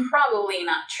 probably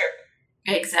not true.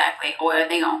 Exactly. Or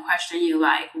they gonna question you,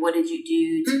 like, what did you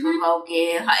do to provoke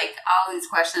it? Like, all these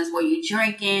questions. Were you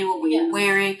drinking? What were you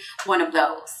wearing? One of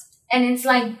those. And it's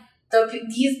like,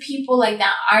 these people like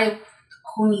that are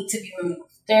who need to be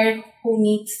removed. They're who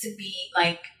needs to be,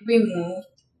 like, removed,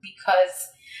 because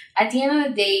at the end of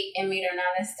the day, inmate or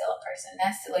not, is still a person.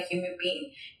 That's still a human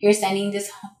being. You're sending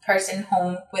this person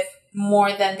home with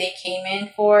more than they came in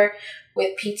for,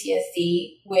 with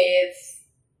PTSD, with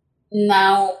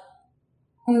now,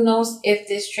 who knows if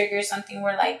this triggers something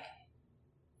where, like,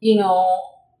 you know,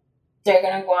 they're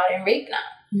gonna go out and rape now.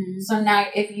 So now,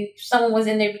 if someone was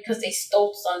in there because they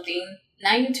stole something,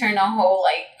 now you turn a whole,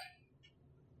 like,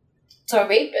 to a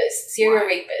rapist, serial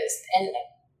rapist, and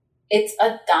it's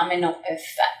a domino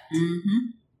effect.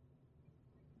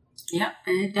 Yep,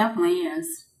 and it definitely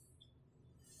is.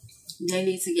 They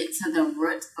need to get to the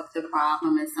root of the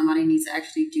problem, and somebody needs to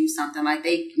actually do something. Like,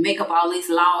 they make up all these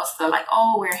laws, so like,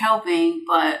 oh, we're helping,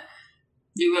 but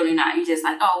you're really not. You're just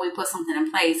like, oh, we put something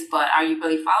in place, but are you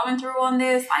really following through on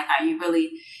this? Like, are you really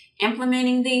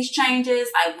implementing these changes?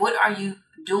 Like, what are you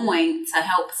doing to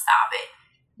help stop it?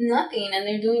 Nothing, and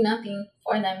they're doing nothing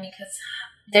for them because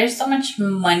there's so much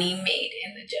money made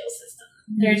in the jail system.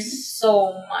 There's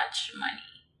so much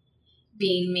money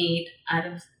being made out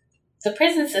of the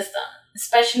prison system,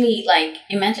 especially, like,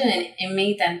 imagine an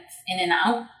inmate that's in and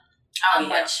out, how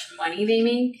much money they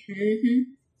make.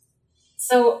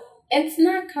 So it's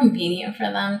not convenient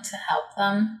for them to help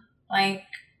them. Like,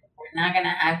 we're not gonna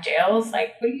have jails.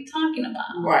 Like, what are you talking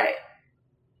about? Right.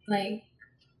 Like,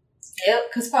 Yep,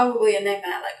 because probably in their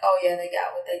mind, like, oh yeah, they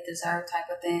got what they deserve type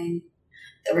of thing.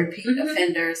 The repeat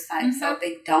offenders type, so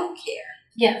they don't care.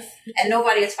 yes. And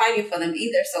nobody is fighting for them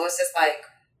either, so it's just like,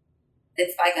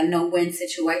 it's like a no-win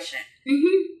situation.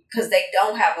 Because they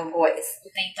don't have a voice.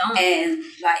 They don't. And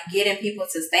like getting people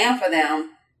to stand for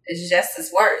them is just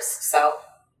as worse. So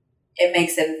it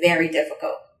makes it very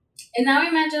difficult. And now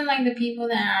imagine like the people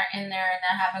that are in there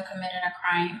that haven't committed a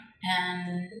crime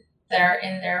and they're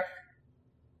in there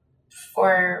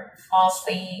for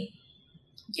falsely,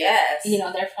 Yes. you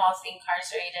know, they're falsely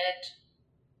incarcerated.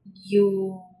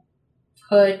 You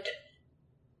put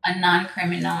a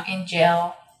non-criminal in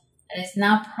jail that is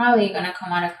now probably going to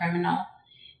come out a criminal,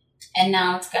 and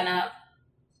now it's going to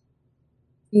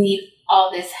need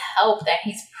all this help that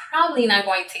he's probably not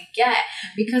going to get,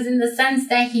 because in the sense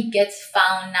that he gets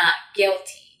found not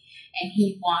guilty and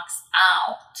he walks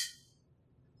out,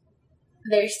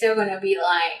 they're still going to be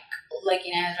like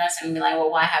looking at his resume and be like, well,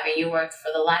 why haven't you worked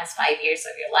for the last 5 years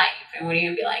of your life? And what are you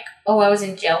going to be like? Oh, I was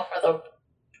in jail for the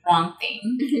wrong thing.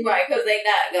 Right, because they're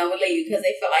not going to believe you because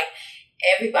they feel like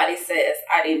everybody says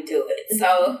I didn't do it.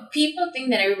 So people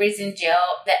think that everybody's in jail,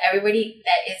 that everybody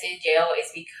that is in jail is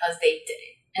because they did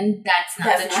it. And that's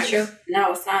not true.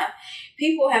 No, it's not.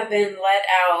 People have been let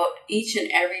out each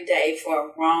and every day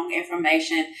for wrong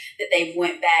information that they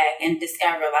went back and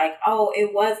discovered, like, oh,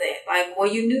 it wasn't. Like,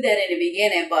 well, you knew that in the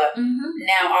beginning, but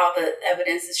now all the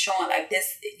evidence is showing like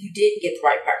this, you didn't get the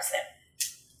right person.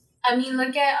 I mean,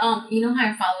 look at, you know how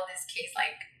I follow this case?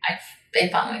 Like, I've been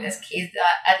following this case,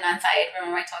 Adnan Syed,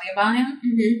 remember I told you about him?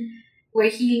 Where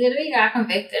he literally got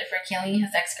convicted for killing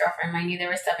his ex-girlfriend. Mind you, they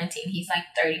were 17. He's like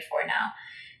 34 now.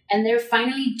 And they're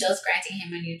finally just granting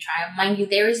him a new trial. Mind you,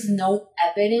 there is no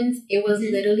evidence. It was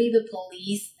literally the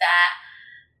police that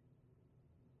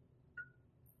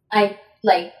I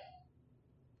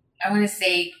want to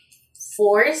say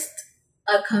forced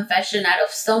a confession out of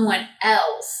someone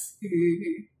else.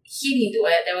 He didn't do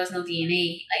it. There was no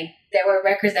DNA. Like, there were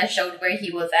records that showed where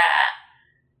he was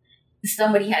at.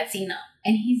 Somebody had seen him.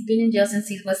 And he's been in jail since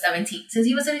he was 17. Since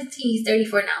he was 17, he's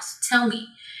 34 now. So tell me.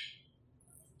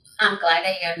 I'm glad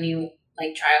that you have a new,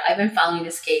 like, trial. I've been following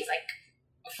this case, like,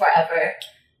 forever.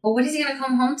 But what is he going to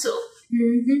come home to?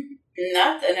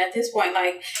 Nothing at this point.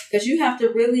 Like, because you have to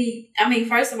really, I mean,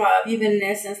 first of all, if you've been in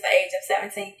there since the age of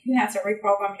 17, you have to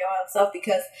reprogram yourself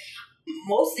because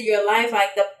most of your life,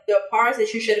 like, the parts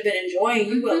that you should have been enjoying,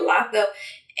 you were locked up.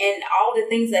 And all the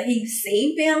things that he's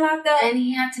seen being locked up. And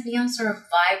he had to be on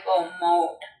survival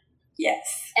mode.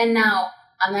 Yes. And now,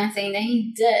 I'm not saying that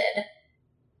he did.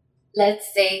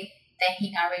 Let's say that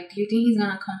he got raped. Do you think he's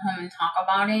going to come home and talk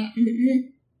about it?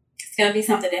 It's going to be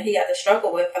something that he had to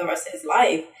struggle with for the rest of his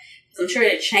life. I'm sure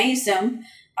it changed him.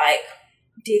 Like,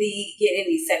 did he get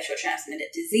any sexual transmitted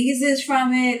diseases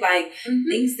from it? Like,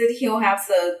 things that he'll have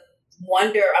to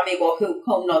wonder. I mean, well,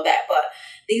 who'll know that? But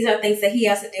these are things that he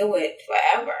has to deal with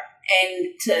forever.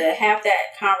 And to have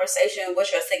that conversation with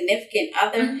your significant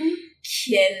other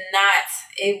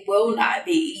it will not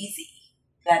be easy.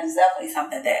 That is definitely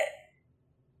something that...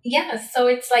 Yeah, so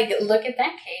it's like, look at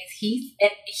that case.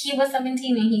 He was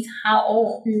 17 and he's how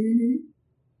old?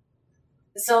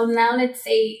 So now let's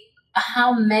say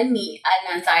how many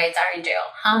Adnan Syeds are in jail?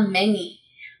 How many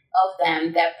of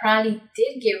them that probably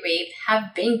did get raped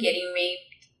have been getting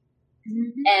raped?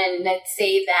 And let's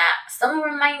say that some of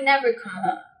them might never come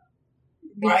home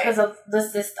because of the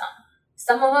system.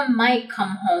 Some of them might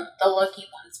come home, the lucky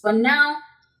ones. But now...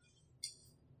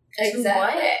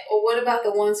 Exactly. Or what about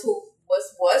the ones who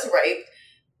was raped,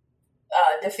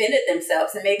 defended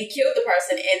themselves and maybe killed the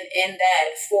person in that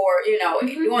for,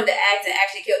 doing the act and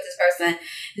actually killed this person.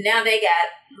 Now they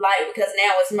got life because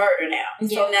now it's murder now.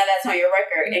 So now that's on your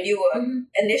record and you were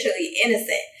initially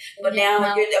innocent. But now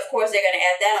of course they're going to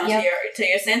add that on to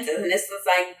your sentence. And this is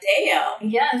like, damn.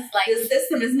 Yes. Like, the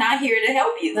system is not here to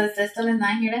help you. The system is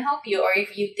not here to help you. Or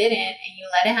if you didn't and you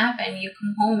let it happen, you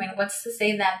come home, and what's to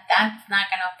say that that's not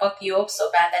going to fuck you up so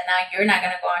bad that now you're not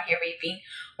going to go out here raping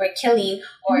or killing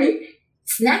or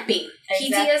snapping.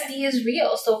 Exactly. PTSD is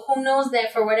real. So who knows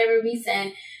that for whatever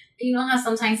reason, you know how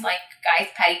sometimes like guys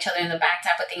pat each other in the back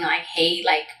type of thing, like, hey,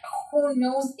 like, who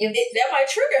knows if that might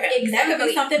trigger him. Exactly. That could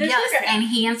be something to trigger him. And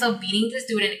he ends up beating this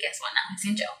dude, and guess what? Now he's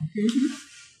in jail.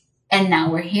 And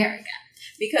now we're here again.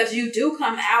 Because you do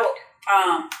come out,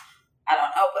 I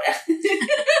don't know, but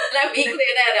let me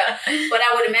clear that up. But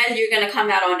I would imagine you're going to come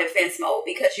out on defense mode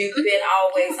because you've been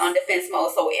always on defense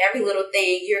mode. So every little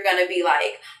thing you're going to be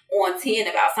like on 10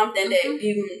 about something that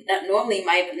you normally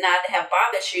might not have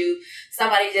bothered you.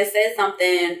 Somebody just said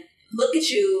something, look at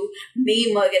you,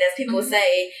 mean mug it, as people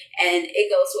say, and it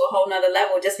goes to a whole nother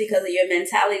level just because of your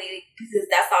mentality, because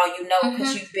that's all you know,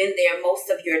 because you've been there most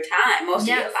of your time, most of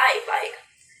your life. Like,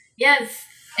 yes.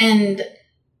 And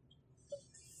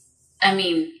I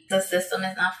mean, the system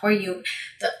is not for you.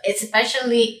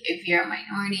 Especially if you're a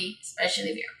minority, especially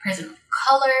if you're a person of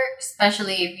color,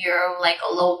 especially if you're like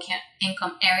a low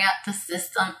income area, the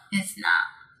system is not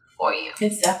for you.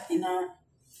 It's definitely not.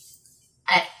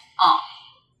 At all.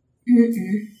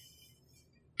 Mm-mm.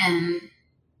 And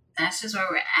that's just where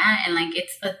we're at. And like,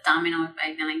 it's a domino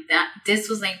effect. And like that, this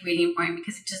was like really important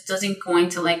because it just doesn't go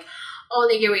into like, oh,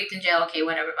 they get raped in jail. Okay,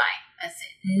 whatever, bye. That's it.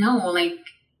 No, like,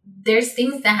 there's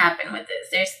things that happen with this.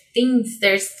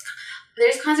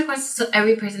 There's consequences to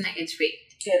every person that gets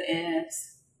raped. It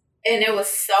is. And there was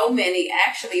so many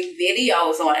actually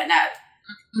videos on it,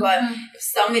 but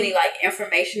so many like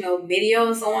informational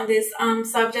videos on this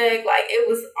subject. Like it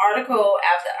was article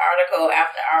after article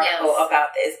after article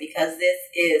about this, because this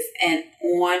is an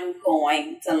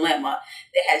ongoing dilemma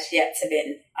that has yet to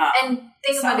be and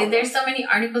think about it, there's so many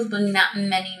articles, but not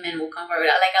many men will come forward.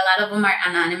 Like a lot of them are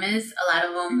anonymous, a lot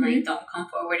of them like don't come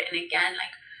forward. And again,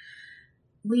 like,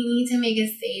 we need to make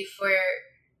it safe for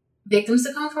victims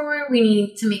to come forward. We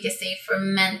need to make it safe for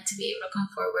men to be able to come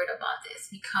forward about this,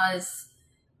 because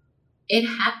it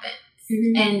happens.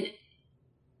 And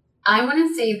I want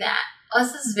to say that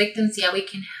us as victims, yeah, we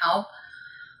can help,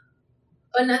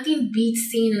 but nothing beats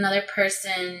seeing another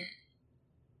person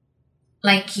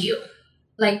like you.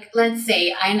 Like, let's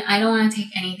say, I don't want to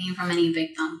take anything from any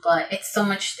victim, but it's so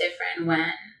much different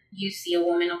when you see a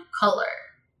woman of color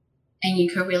and you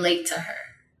can relate to her.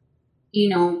 You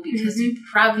know, because you've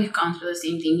probably gone through the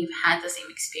same thing. You've had the same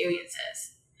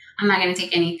experiences. I'm not going to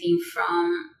take anything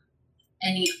from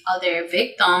any other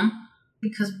victim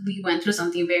because we went through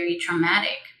something very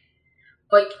traumatic.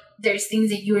 But there's things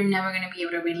that you are never going to be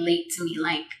able to relate to me,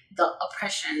 like the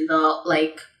oppression, the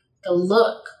look,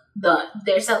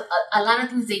 there's a lot of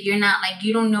things that you're not, like,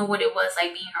 you don't know what it was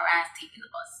like being harassed taking the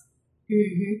bus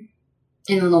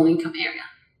in a low income area.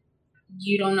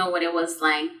 You don't know what it was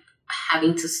like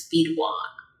having to speed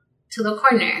walk to the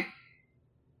corner,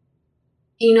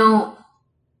 you know.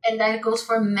 And that goes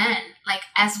for men. Like,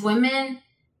 as women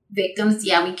victims,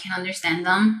 yeah, we can understand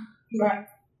them, right?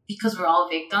 Because we're all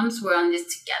victims, we're on this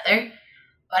together.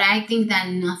 But I think that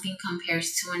nothing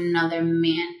compares to another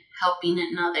man helping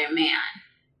another man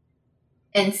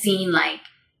and seeing, like,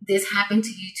 this happened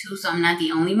to you too, so I'm not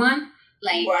the only one.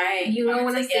 Like, right. You know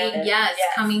what I'm saying? Yes,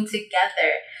 coming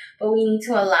together. But we need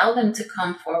to allow them to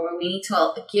come forward. We need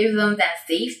to give them that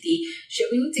safety.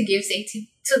 We need to give safety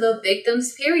to the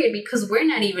victims, period, because we're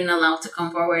not even allowed to come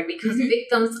forward because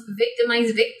victims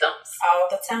victimize victims. All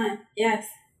the time. Yes.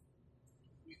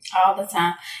 All the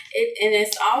time. And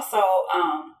it's also,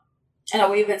 I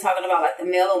know we've been talking about like the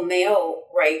male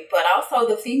rape, but also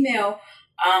the female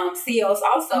COs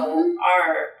also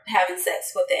are having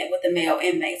sex with the male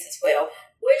inmates as well,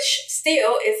 which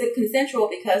still isn't consensual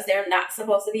because they're not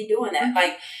supposed to be doing that.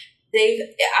 Like,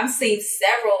 I've seen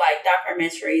several like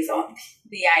documentaries on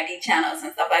the ID channels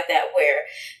and stuff like that where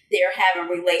they're having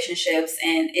relationships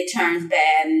and it turns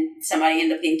bad and somebody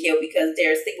ends up getting killed because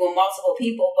they're sleeping with multiple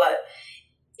people. But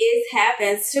it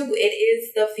happens too. It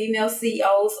is the female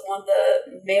COs on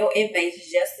the male inmates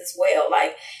just as well.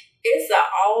 Like, it's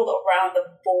all around the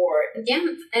board.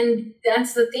 Yeah, and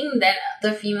that's the thing, that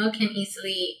the female can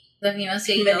easily, the female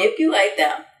CEO, manipulate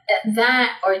them.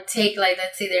 That, or take, like,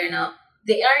 let's say they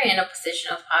are in a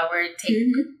position of power,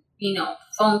 take, you know,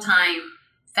 phone time,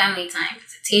 family time,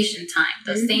 visitation time,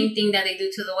 the same thing that they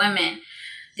do to the women.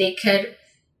 They could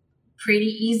pretty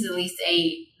easily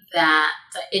say that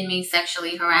the inmate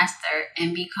sexually harassed her,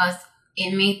 and because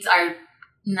inmates are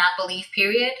not believed,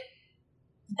 period,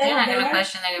 they're not going to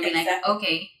question. They're going to be like,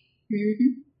 okay,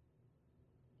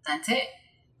 that's it.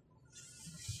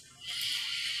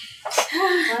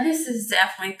 Well, this has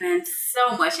definitely been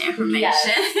so much information. Yes.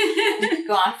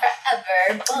 Go on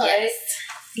forever, but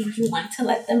if you want to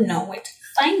let them know where to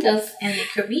find us and they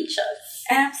could reach us.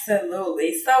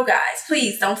 Absolutely. So, guys,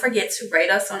 please don't forget to rate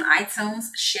us on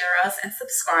iTunes, share us, and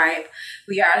subscribe.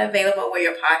 We are available where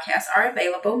your podcasts are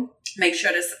available. Make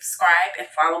sure to subscribe and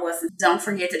follow us. And don't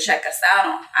forget to check us out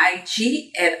on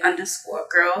IG at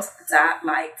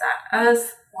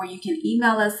 _girls.like.us, or you can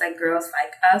email us at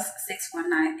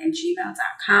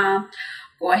girlslikeus619@gmail.com.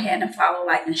 Go ahead and follow,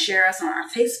 like, and share us on our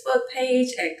Facebook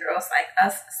page at Girls Like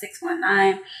Us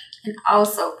 619. And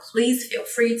also, please feel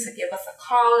free to give us a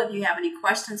call if you have any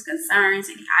questions, concerns,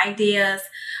 any ideas.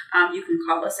 You can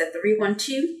call us at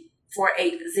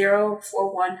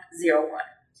 312-480-4101.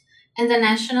 And the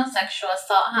National Sexual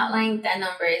Assault Hotline, that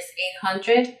number is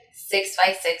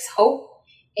 800-656-HOPE,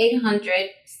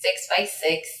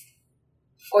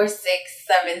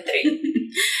 800-656-4673.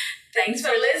 Thanks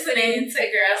for listening to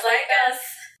Girls Like Us.